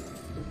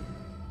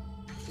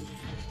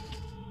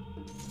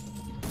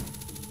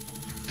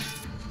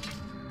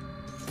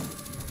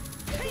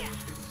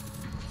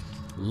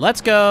 Let's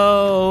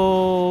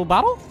go,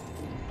 bottle?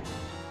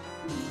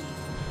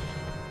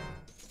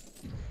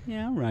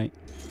 Yeah, all right.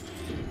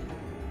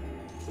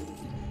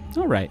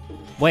 All right.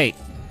 Wait.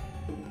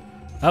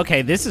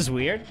 Okay, this is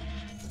weird.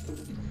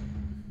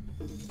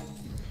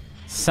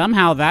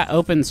 Somehow that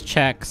opens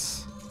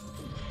checks.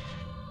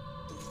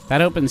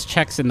 That opens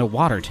checks in the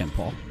water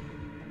temple.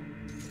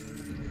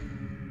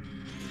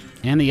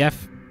 And the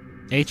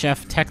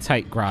HF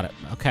Tektite Grotto.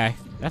 Okay,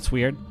 that's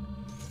weird.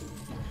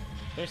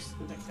 There's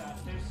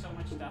so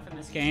much stuff in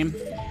this game.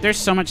 There's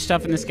so much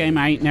stuff in this game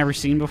I ain't never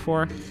seen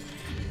before.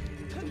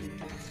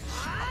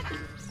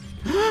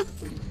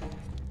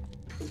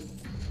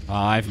 Oh,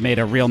 I've made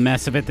a real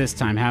mess of it this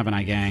time, haven't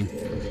I, gang?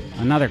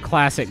 Another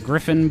classic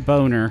Griffin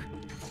boner.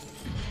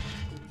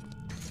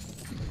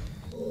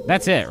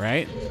 That's it,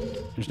 right?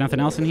 There's nothing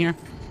else in here?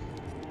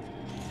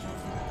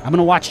 I'm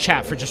gonna watch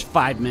chat for just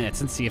 5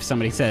 minutes and see if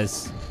somebody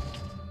says,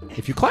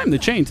 if you climb the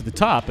chain to the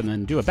top and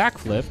then do a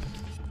backflip,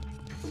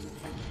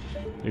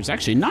 there's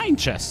actually 9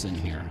 chests in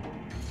here.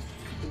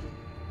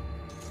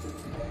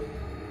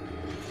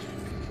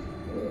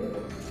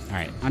 All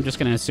right, I'm just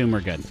gonna assume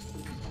we're good.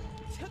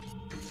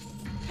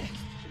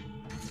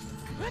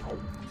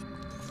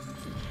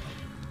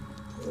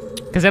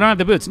 Because I don't have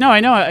the boots. No, I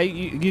know.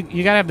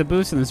 You gotta have the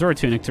boots and the Zora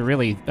tunic to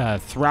really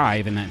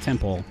thrive in that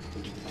temple.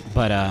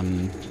 But I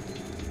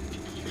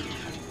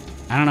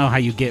don't know how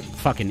you get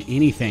fucking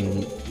anything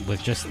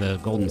with just the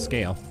golden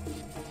scale.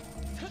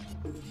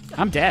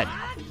 I'm dead.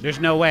 There's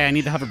no way. I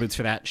need the hover boots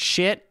for that.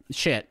 Shit.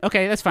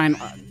 Okay, that's fine.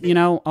 You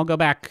know, I'll go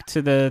back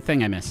to the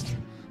thing I missed.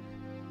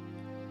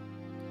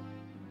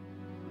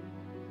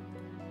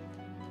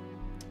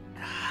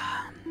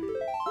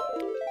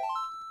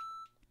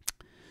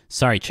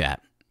 Sorry,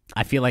 chat.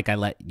 I feel like I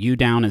let you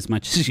down as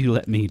much as you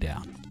let me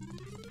down.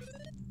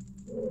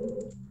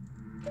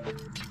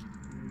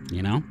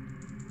 You know?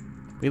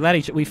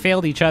 We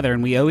failed each other,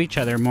 and we owe each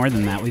other more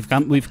than that.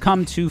 We've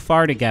come too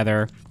far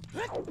together.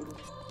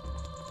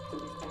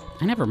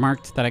 I never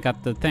marked that I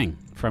got the thing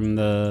from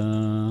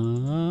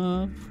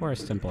the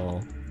forest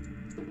temple.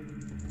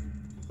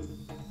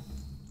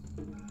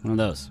 One of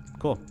those.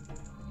 Cool.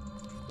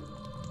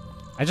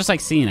 I just like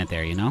seeing it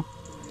there, you know?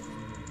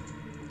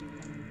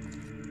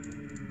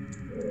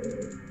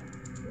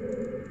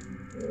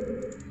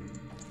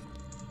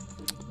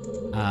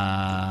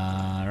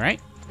 Right.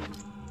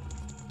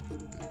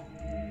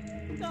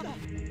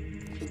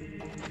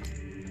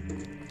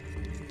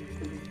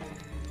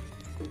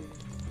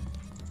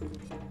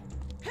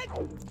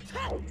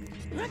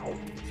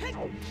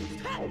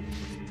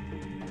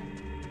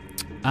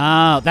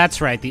 Oh,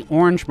 that's right. The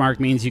orange mark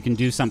means you can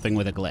do something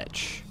with a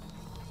glitch.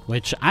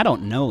 Which, I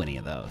don't know any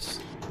of those.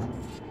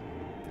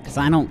 Because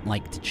I don't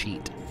like to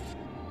cheat.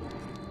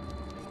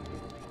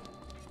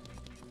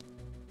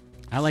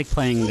 I like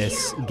playing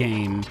this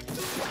game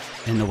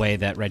in the way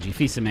that Reggie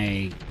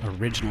Fils-Aimé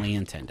originally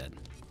intended.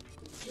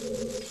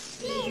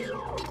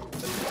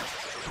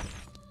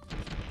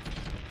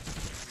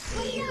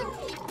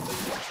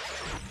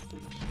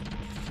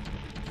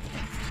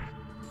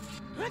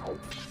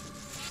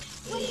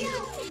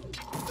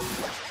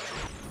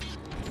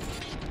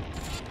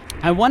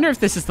 I wonder if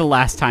this is the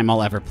last time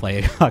I'll ever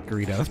play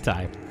Ocarina of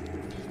Time.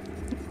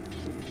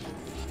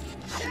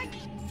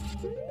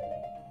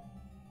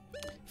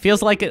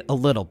 Feels like it a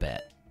little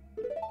bit.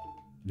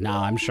 No,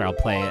 I'm sure I'll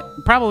play it.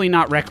 Probably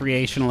not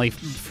recreationally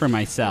for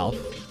myself.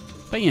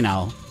 But, you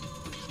know,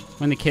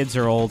 when the kids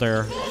are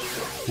older,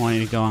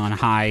 wanting to go on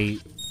high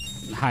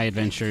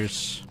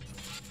adventures.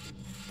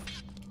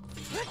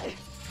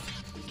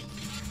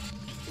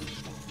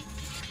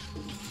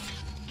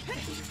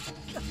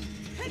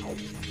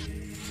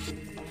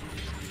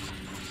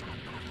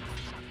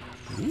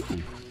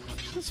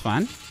 That's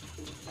fun.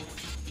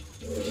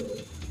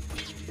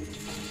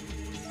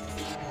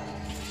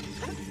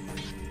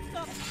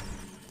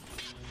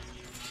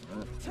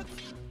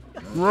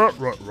 Ruh,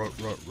 ruh, ruh,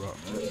 ruh, ruh.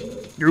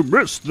 You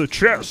missed the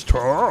chest,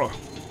 huh?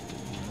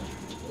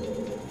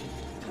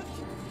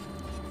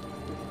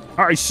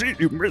 I see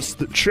you missed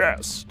the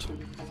chest.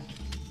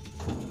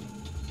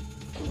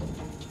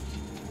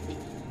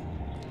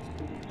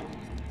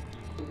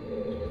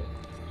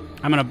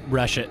 I'm gonna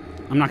rush it.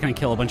 I'm not gonna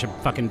kill a bunch of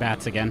fucking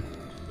bats again.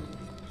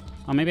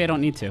 Oh, maybe I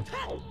don't need to.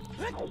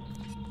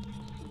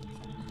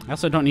 I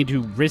also don't need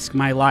to risk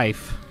my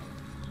life.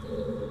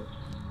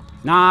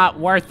 Not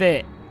worth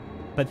it.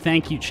 But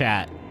thank you,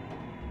 chat.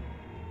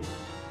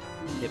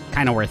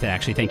 Kind of worth it,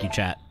 actually. Thank you,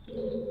 chat.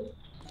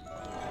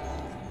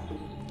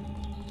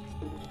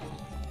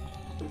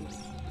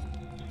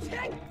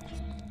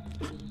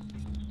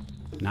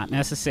 Not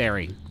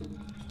necessary.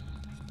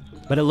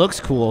 But it looks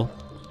cool.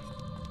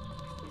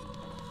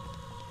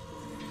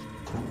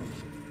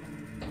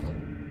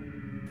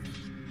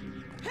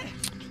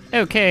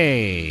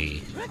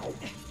 Okay.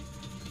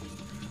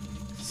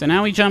 So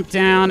now we jump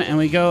down and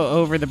we go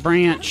over the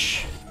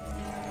branch.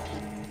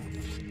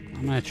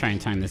 I'm gonna try and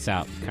time this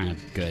out kind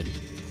of good.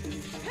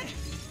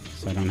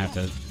 So I don't have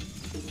to...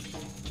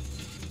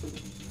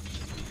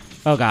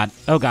 Oh god,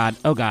 oh god,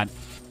 oh god.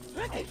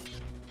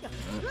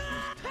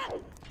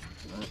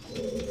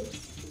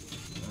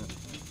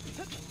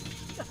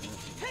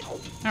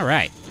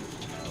 Alright.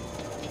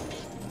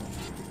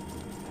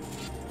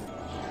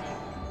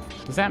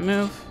 Does that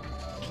move?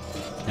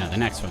 No, the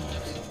next one moves.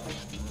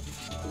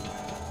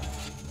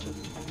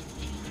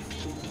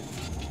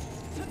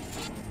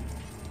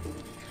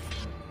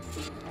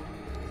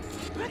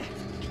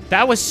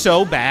 That was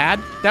so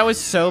bad. That was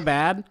so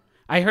bad.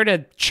 I heard a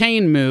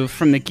chain move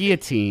from the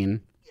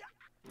guillotine,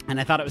 and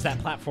I thought it was that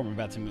platform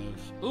about to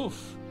move.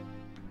 Oof.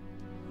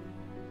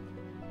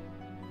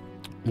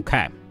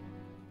 Okay.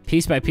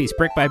 Piece by piece,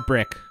 brick by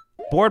brick,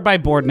 board by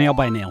board, nail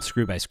by nail,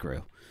 screw by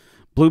screw.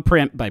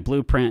 Blueprint by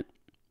blueprint,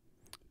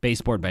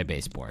 baseboard by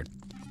baseboard.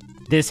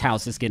 This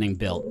house is getting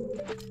built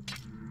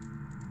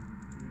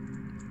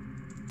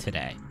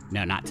today.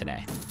 No, not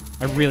today.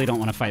 I really don't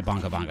want to fight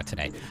Bongo Bongo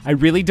today. I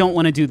really don't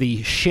want to do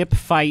the ship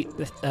fight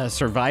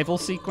survival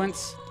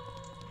sequence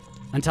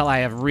until I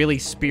have really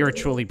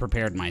spiritually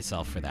prepared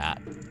myself for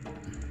that.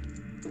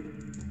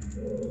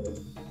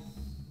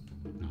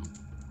 No.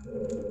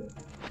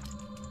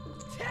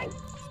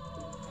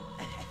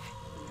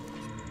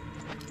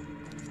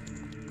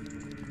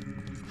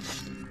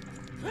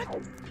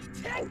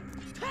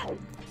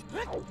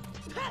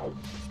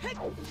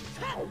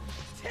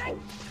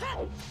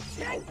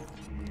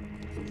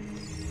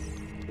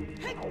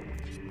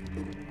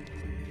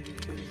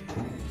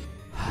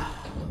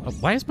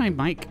 Why is my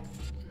mic...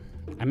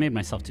 I made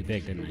myself too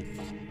big, didn't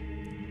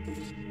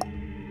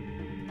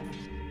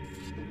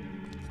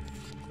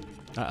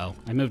I? Uh-oh.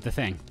 I moved the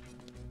thing.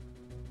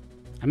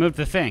 I moved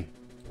the thing.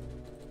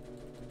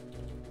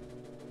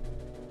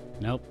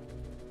 Nope.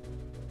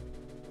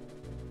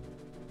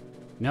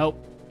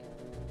 Nope.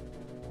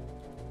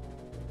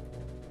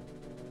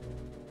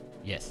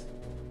 Yes.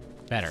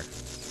 Better.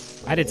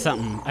 I did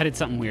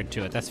something weird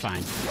to it. That's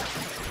fine.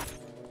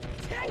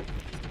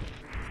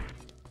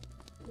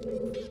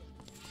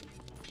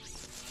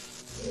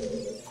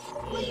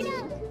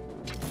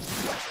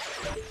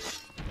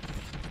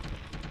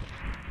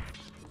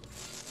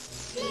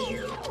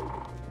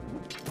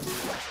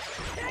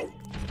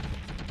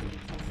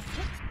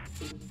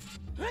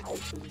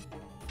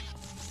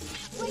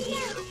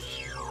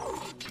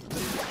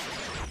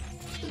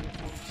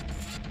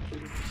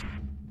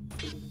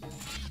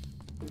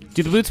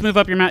 Do the boots move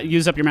up your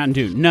use up your Mountain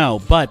Dew?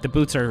 No, but the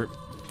boots are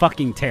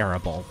fucking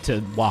terrible to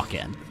walk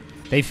in.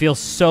 They feel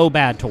so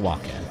bad to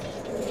walk in.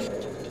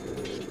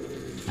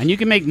 And you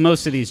can make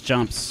most of these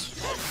jumps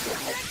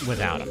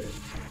without them.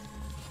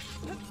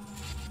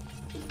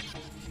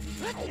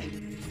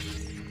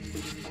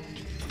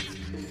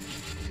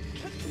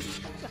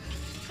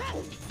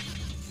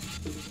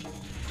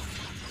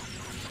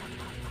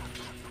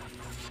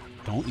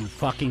 Don't you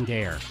fucking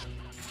dare.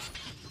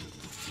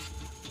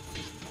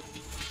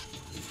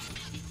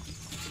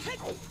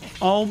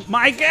 Oh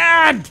my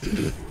god!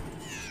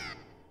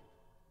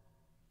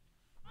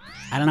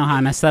 I don't know how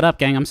I messed that up,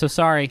 gang. I'm so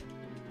sorry.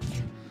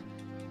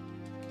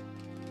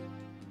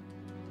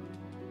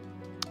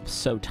 I'm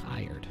so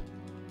tired.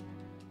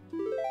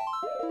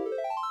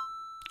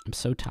 I'm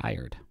so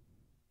tired.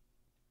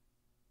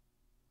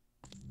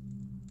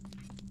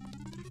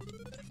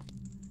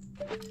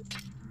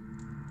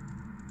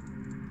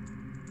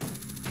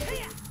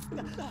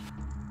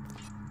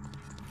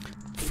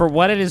 For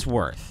what it is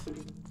worth,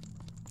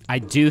 I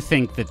do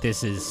think that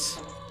this is...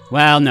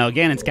 Well, no,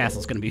 Ganon's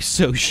Castle's gonna be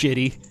so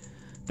shitty.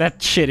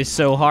 That shit is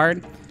so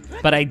hard.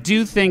 But I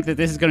do think that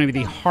this is gonna be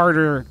the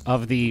harder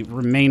of the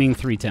remaining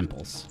 3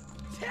 temples.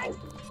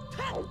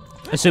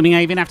 Assuming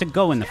I even have to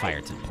go in the Fire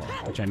Temple,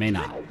 which I may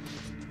not.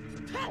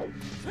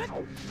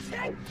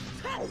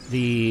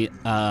 The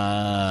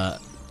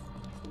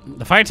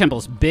Fire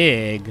Temple's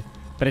big,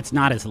 but it's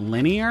not as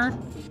linear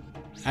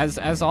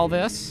as all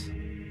this.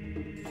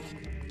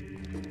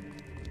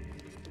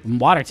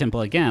 Water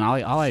Temple, again,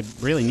 all I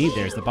really need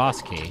there is the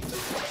boss key.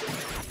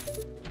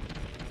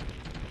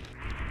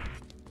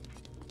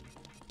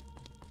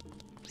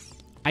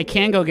 I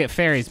can go get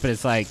fairies, but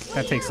it's like,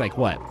 that takes like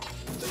what?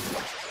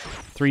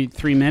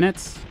 Three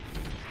minutes?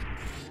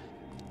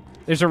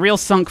 There's a real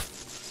sunk...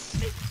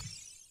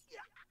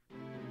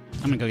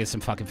 I'm gonna go get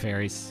some fucking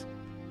fairies.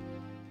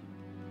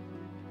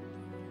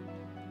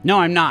 No,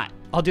 I'm not.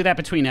 I'll do that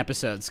between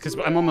episodes, because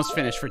I'm almost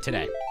finished for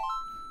today.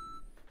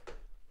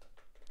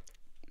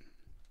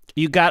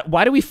 You got...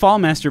 Why do we fall,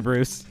 Master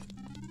Bruce?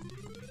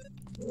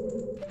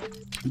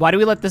 Why do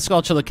we let the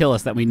Skulltula kill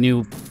us that we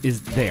knew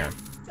is there?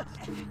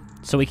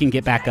 So we can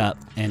get back up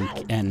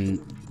and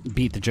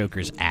beat the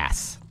Joker's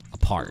ass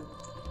apart.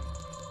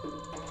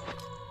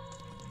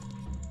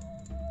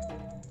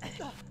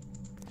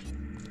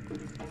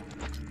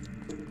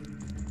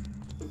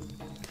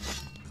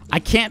 I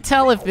can't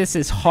tell if this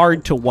is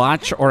hard to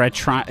watch or a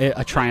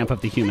triumph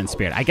of the human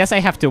spirit. I guess I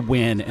have to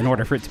win in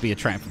order for it to be a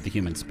triumph of the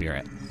human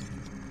spirit.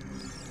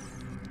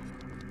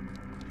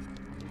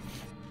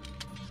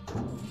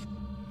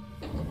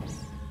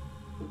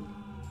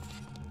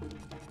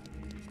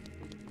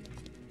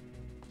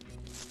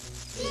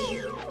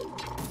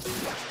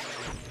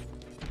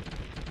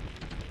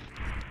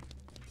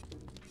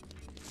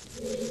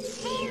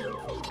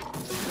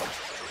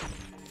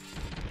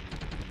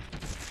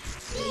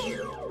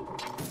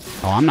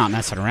 Oh, I'm not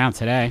messing around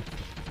today.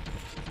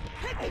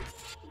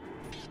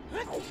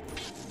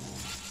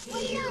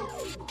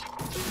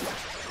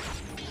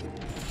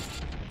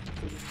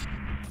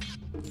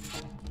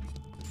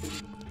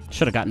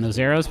 Should have gotten those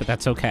arrows, but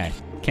that's okay.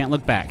 Can't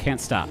look back, can't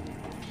stop.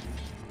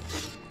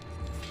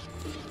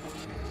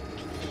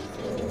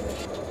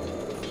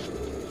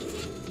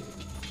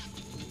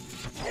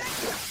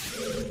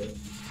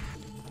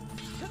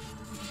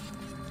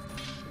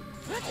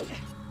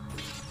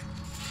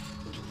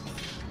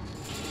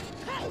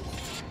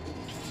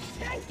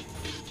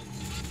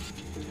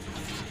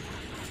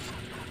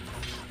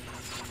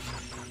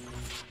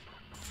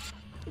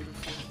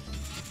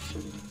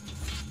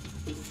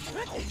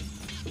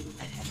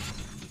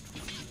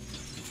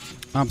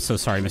 I'm so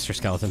sorry, Mr.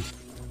 Skeleton.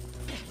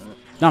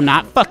 No, I'm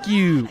not. Fuck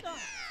you.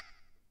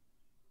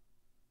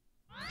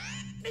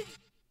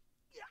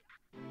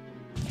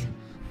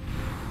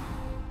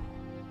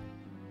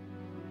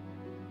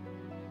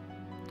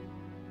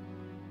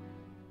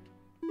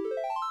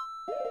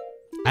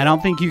 I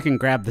don't think you can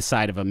grab the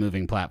side of a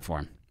moving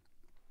platform.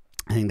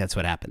 I think that's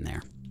what happened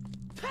there.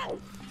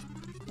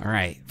 All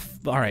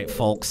right,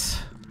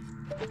 folks.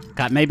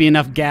 Got maybe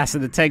enough gas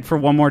in the tank for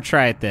one more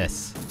try at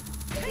this.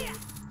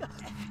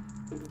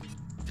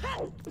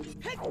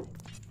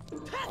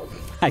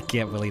 I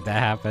can't believe that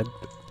happened.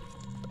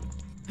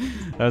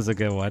 That was a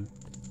good one.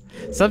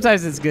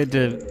 Sometimes it's good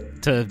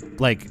to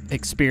like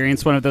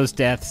experience one of those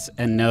deaths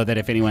and know that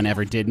if anyone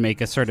ever did make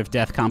a sort of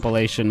death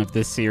compilation of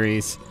this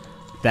series,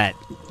 that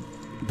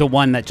the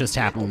one that just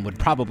happened would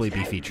probably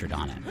be featured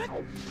on it.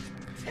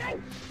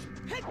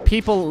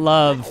 People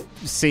love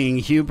seeing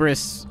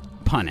hubris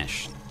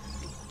punished.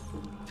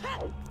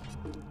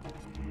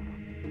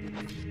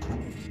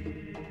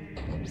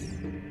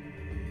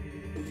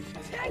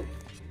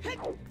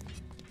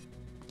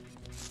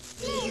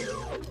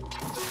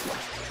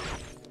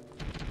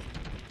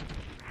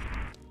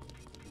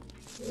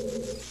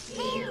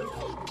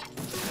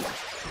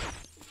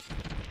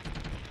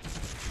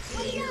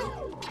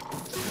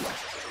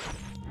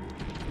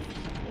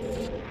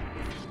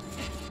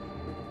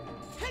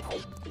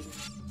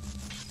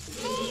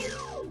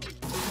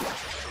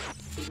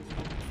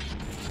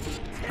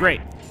 Great.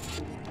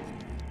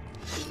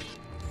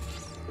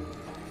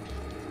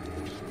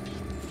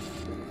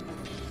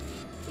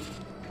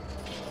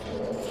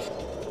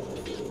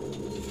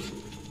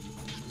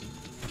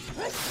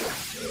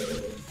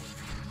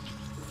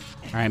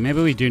 All right,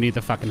 maybe we do need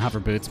the fucking hover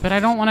boots, but I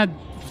don't want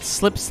to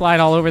slip slide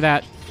all over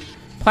that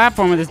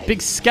platform with this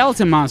big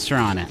skeleton monster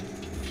on it.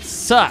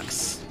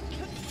 Sucks.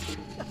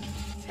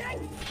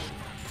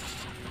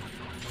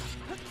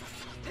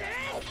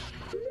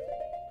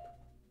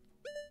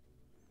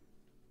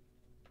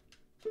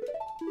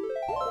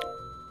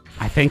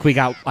 I think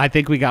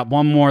we got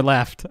one more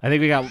left. I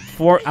think we got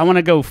 4. I want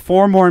to go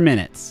 4 more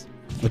minutes,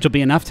 which will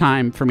be enough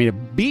time for me to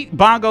beat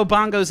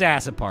Bongo's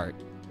ass apart.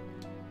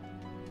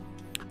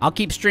 I'll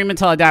keep streaming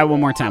until I die one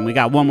more time. We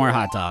got one more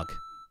hot dog.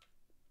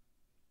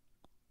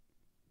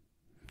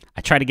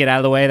 I tried to get out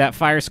of the way of that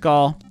fire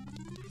skull,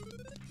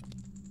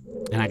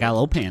 and I got a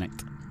little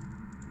panicked.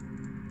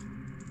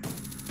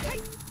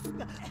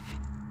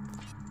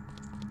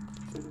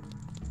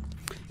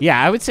 Yeah,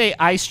 I would say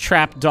Ice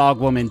Trap Dog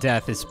Woman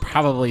Death is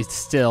probably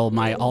still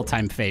my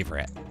all-time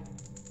favorite.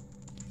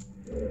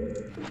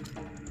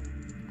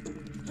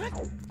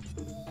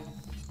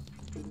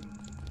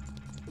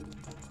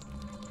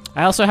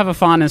 I also have a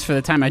fondness for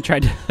the time I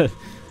tried to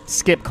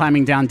skip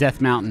climbing down Death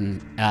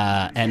Mountain,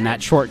 and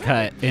that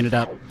shortcut ended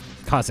up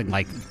causing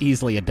like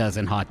easily a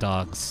dozen hot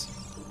dogs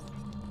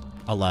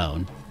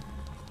alone.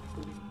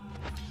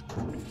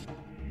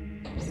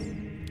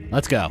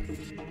 Let's go.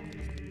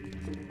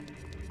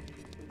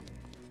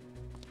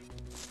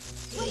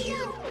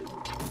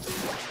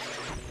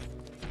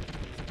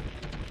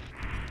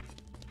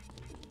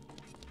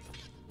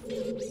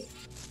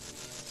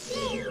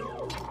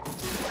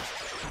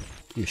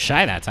 You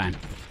shy that time.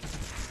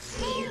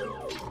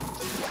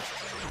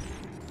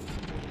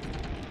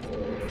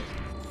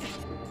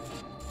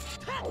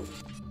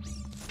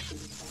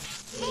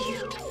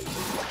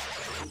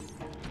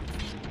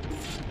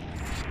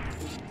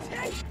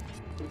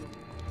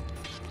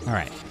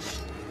 Alright.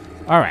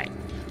 Alright.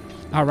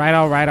 Alright,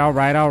 alright,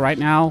 alright, alright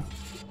now.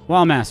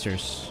 Wall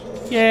Masters.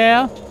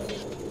 Yeah.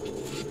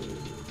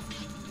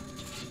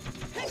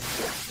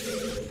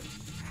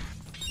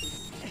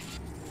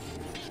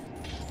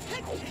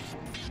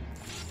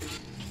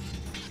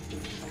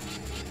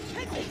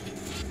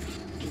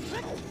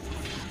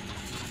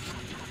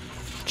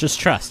 Just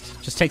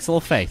trust. Just takes a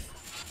little faith.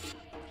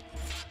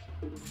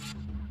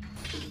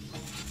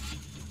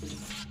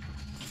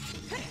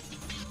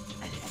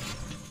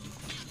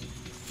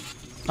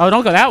 Oh,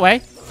 don't go that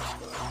way.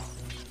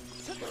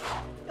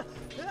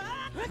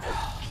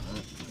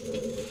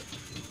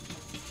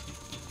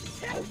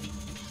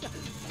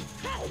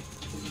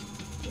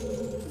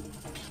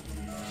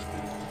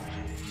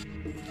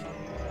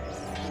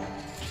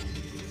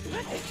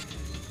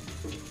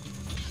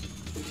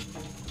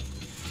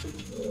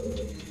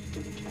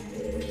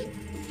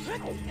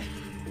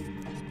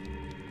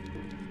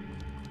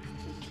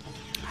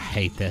 I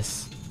hate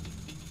this.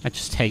 I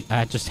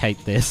just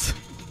hate this.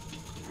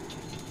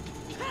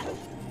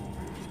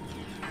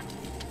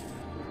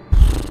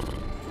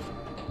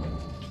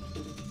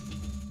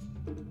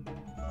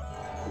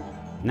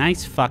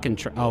 Nice fucking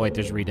oh wait,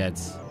 there's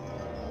redeads.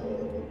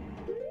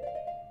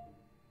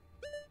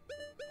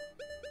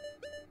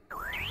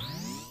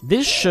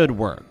 This should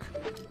work.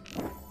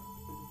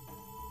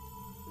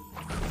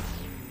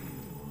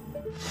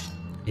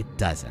 It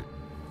doesn't.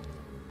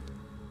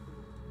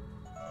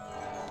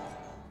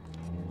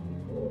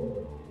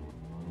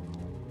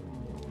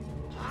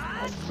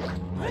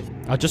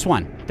 Oh, just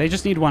one. They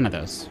just need one of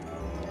those.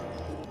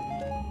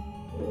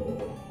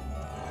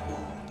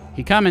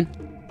 He coming.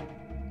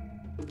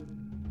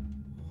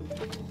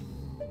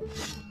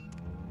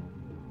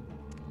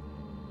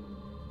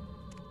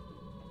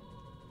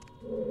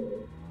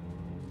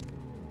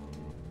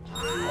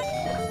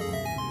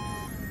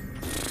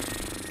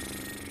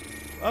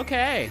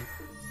 Okay.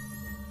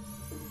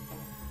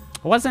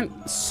 I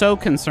wasn't so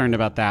concerned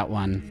about that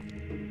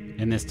one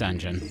in this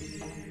dungeon.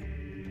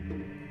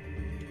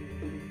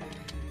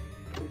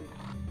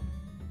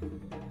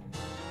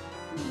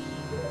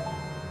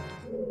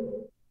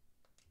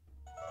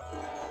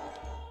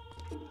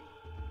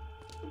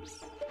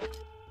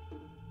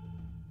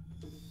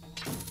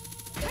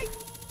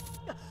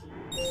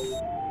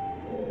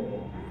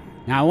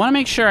 Now, I want to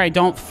make sure I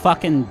don't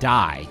fucking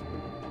die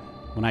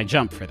when I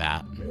jump for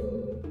that.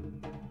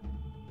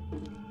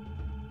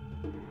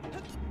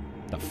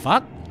 The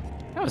fuck?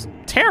 That was a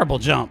terrible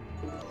jump.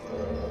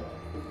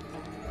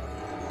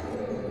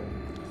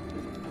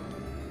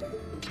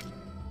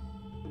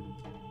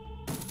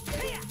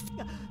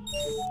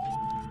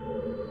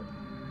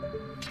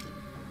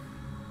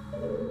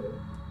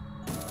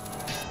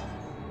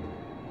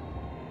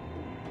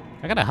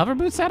 I got a hover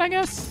boot set, I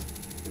guess?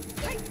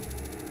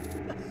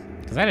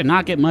 Because I did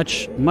not get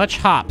much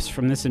hops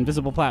from this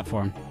invisible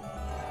platform.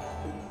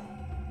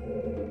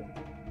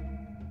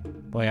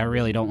 Boy, I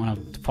really don't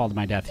want to fall to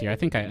my death here. I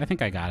think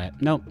I got it.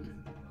 Nope.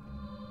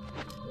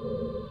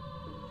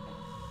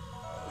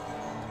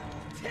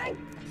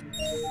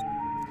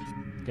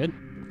 Good.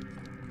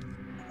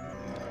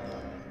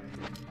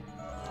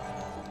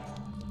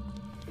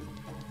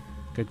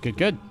 Good, good,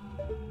 good.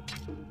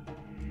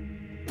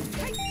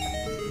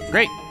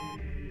 Great.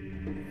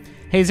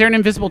 Hey, is there an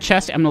invisible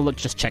chest? I'm gonna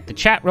just check the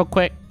chat real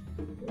quick.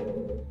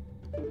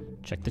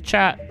 Check the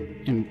chat.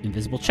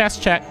 Invisible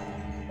chest check.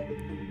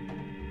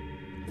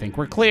 I think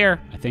we're clear.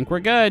 I think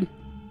we're good.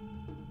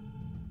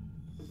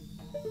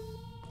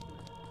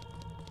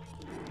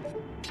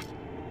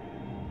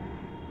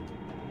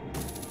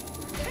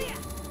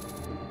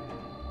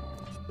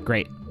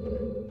 Great.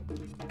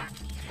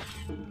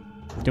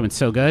 Doing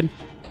so good.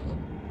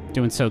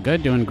 Doing so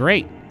good. Doing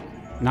great.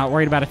 Not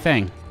worried about a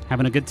thing.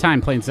 Having a good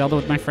time playing Zelda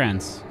with my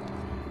friends.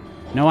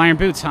 No iron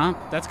boots, huh?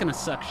 That's gonna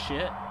suck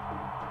shit.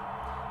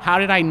 How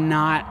did I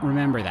not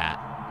remember that?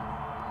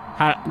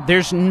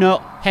 There's no...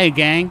 Hey,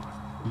 gang.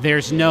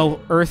 There's no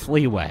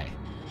earthly way.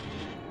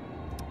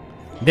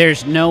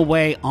 There's no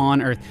way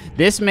on earth.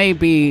 This may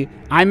be...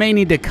 I may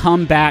need to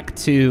come back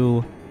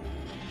to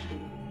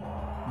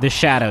the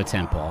Shadow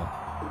Temple.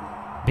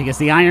 Because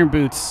the iron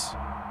boots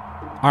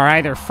are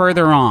either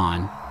further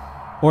on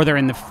or they're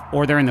in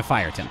the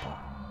Fire Temple.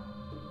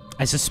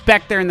 I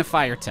suspect they're in the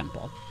Fire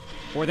Temple.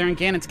 Or they're in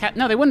Ganon's Castle.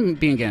 No, they wouldn't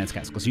be in Ganon's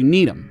Castle because you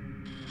need them.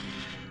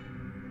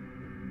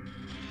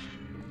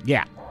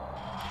 Yeah.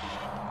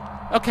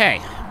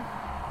 Okay.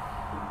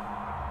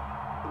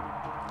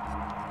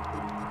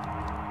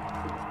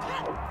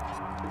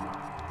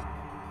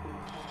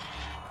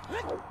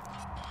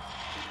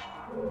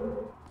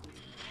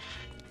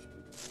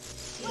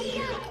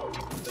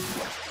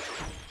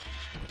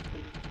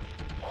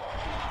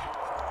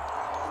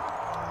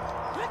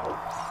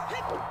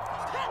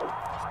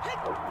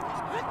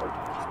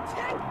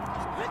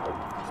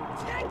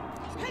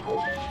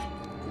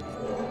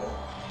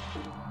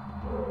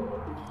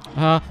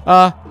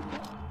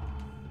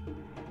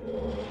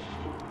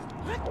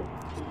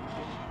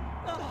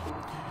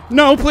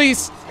 No,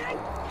 please.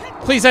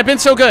 Please, I've been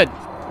so good.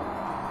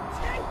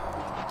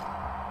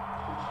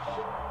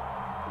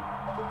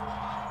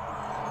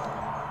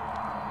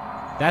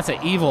 That's an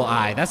evil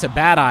eye. That's a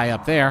bad eye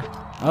up there.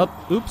 Oh,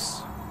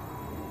 oops.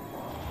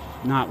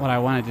 Not what I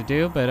wanted to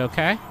do, but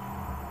okay.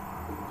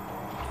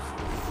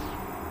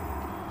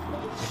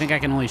 I think I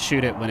can only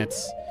shoot it when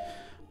it's...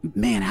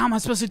 Man, how am I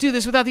supposed to do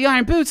this without the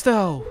iron boots,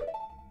 though?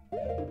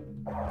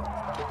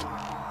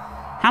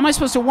 How am I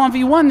supposed to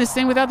 1v1 this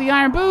thing without the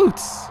iron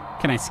boots?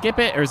 Can I skip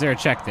it, or is there a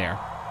check there?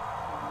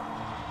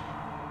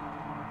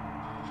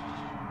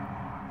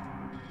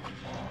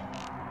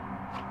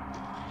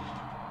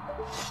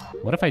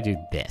 What if I do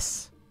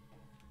this?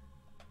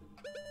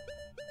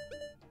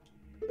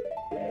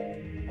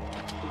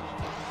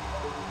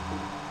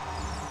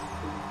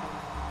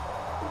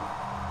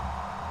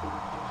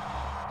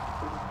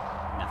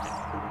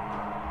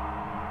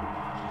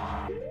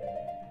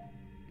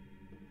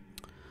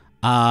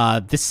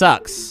 This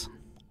sucks.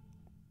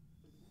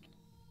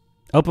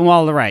 Open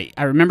wall to the right.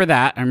 I remember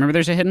that. I remember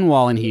there's a hidden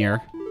wall in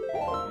here.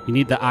 You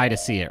need the eye to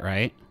see it,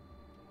 right?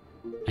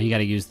 And you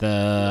gotta use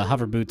the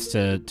hover boots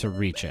to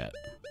reach it.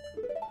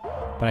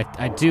 But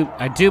I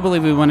do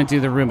believe we want to do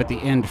the room at the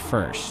end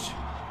first.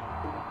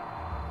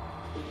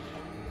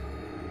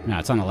 No,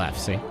 it's on the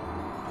left, see?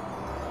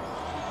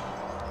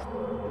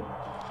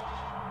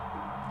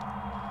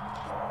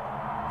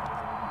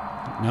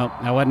 Nope,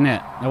 that wasn't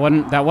it.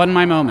 That wasn't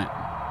my moment.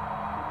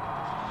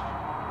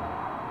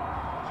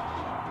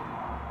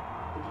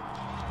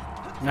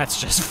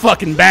 That's just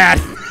fucking bad.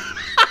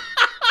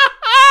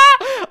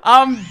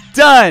 I'm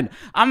done.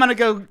 I'm gonna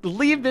go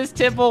leave this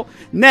temple.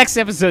 Next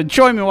episode,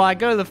 join me while I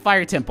go to the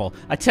fire temple.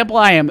 A temple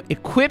I am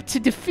equipped to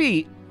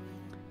defeat.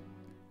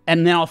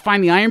 And then I'll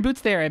find the iron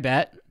boots there, I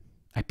bet.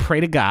 I pray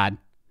to God.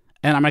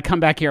 And I'm gonna come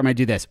back here, I'm gonna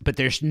do this. But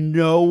there's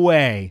no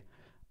way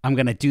I'm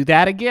gonna do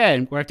that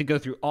again, where I have to go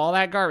through all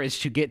that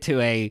garbage to get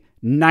to a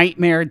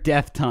nightmare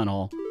death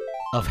tunnel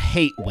of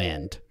hate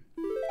wind.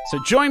 So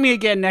join me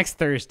again next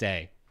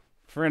Thursday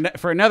for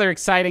another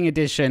exciting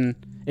edition.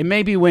 It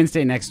may be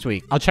Wednesday next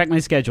week. I'll check my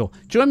schedule.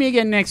 Join me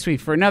again next week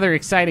for another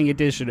exciting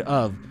edition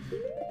of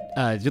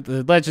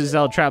The Legend of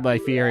Zelda Travel by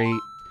Fieri,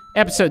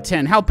 Episode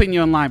 10, Helping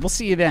You Online. We'll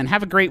see you then.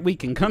 Have a great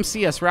week, and come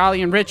see us,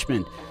 Raleigh and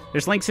Richmond.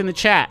 There's links in the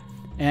chat.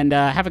 And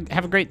have a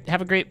great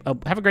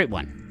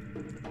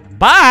one.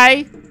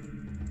 Bye!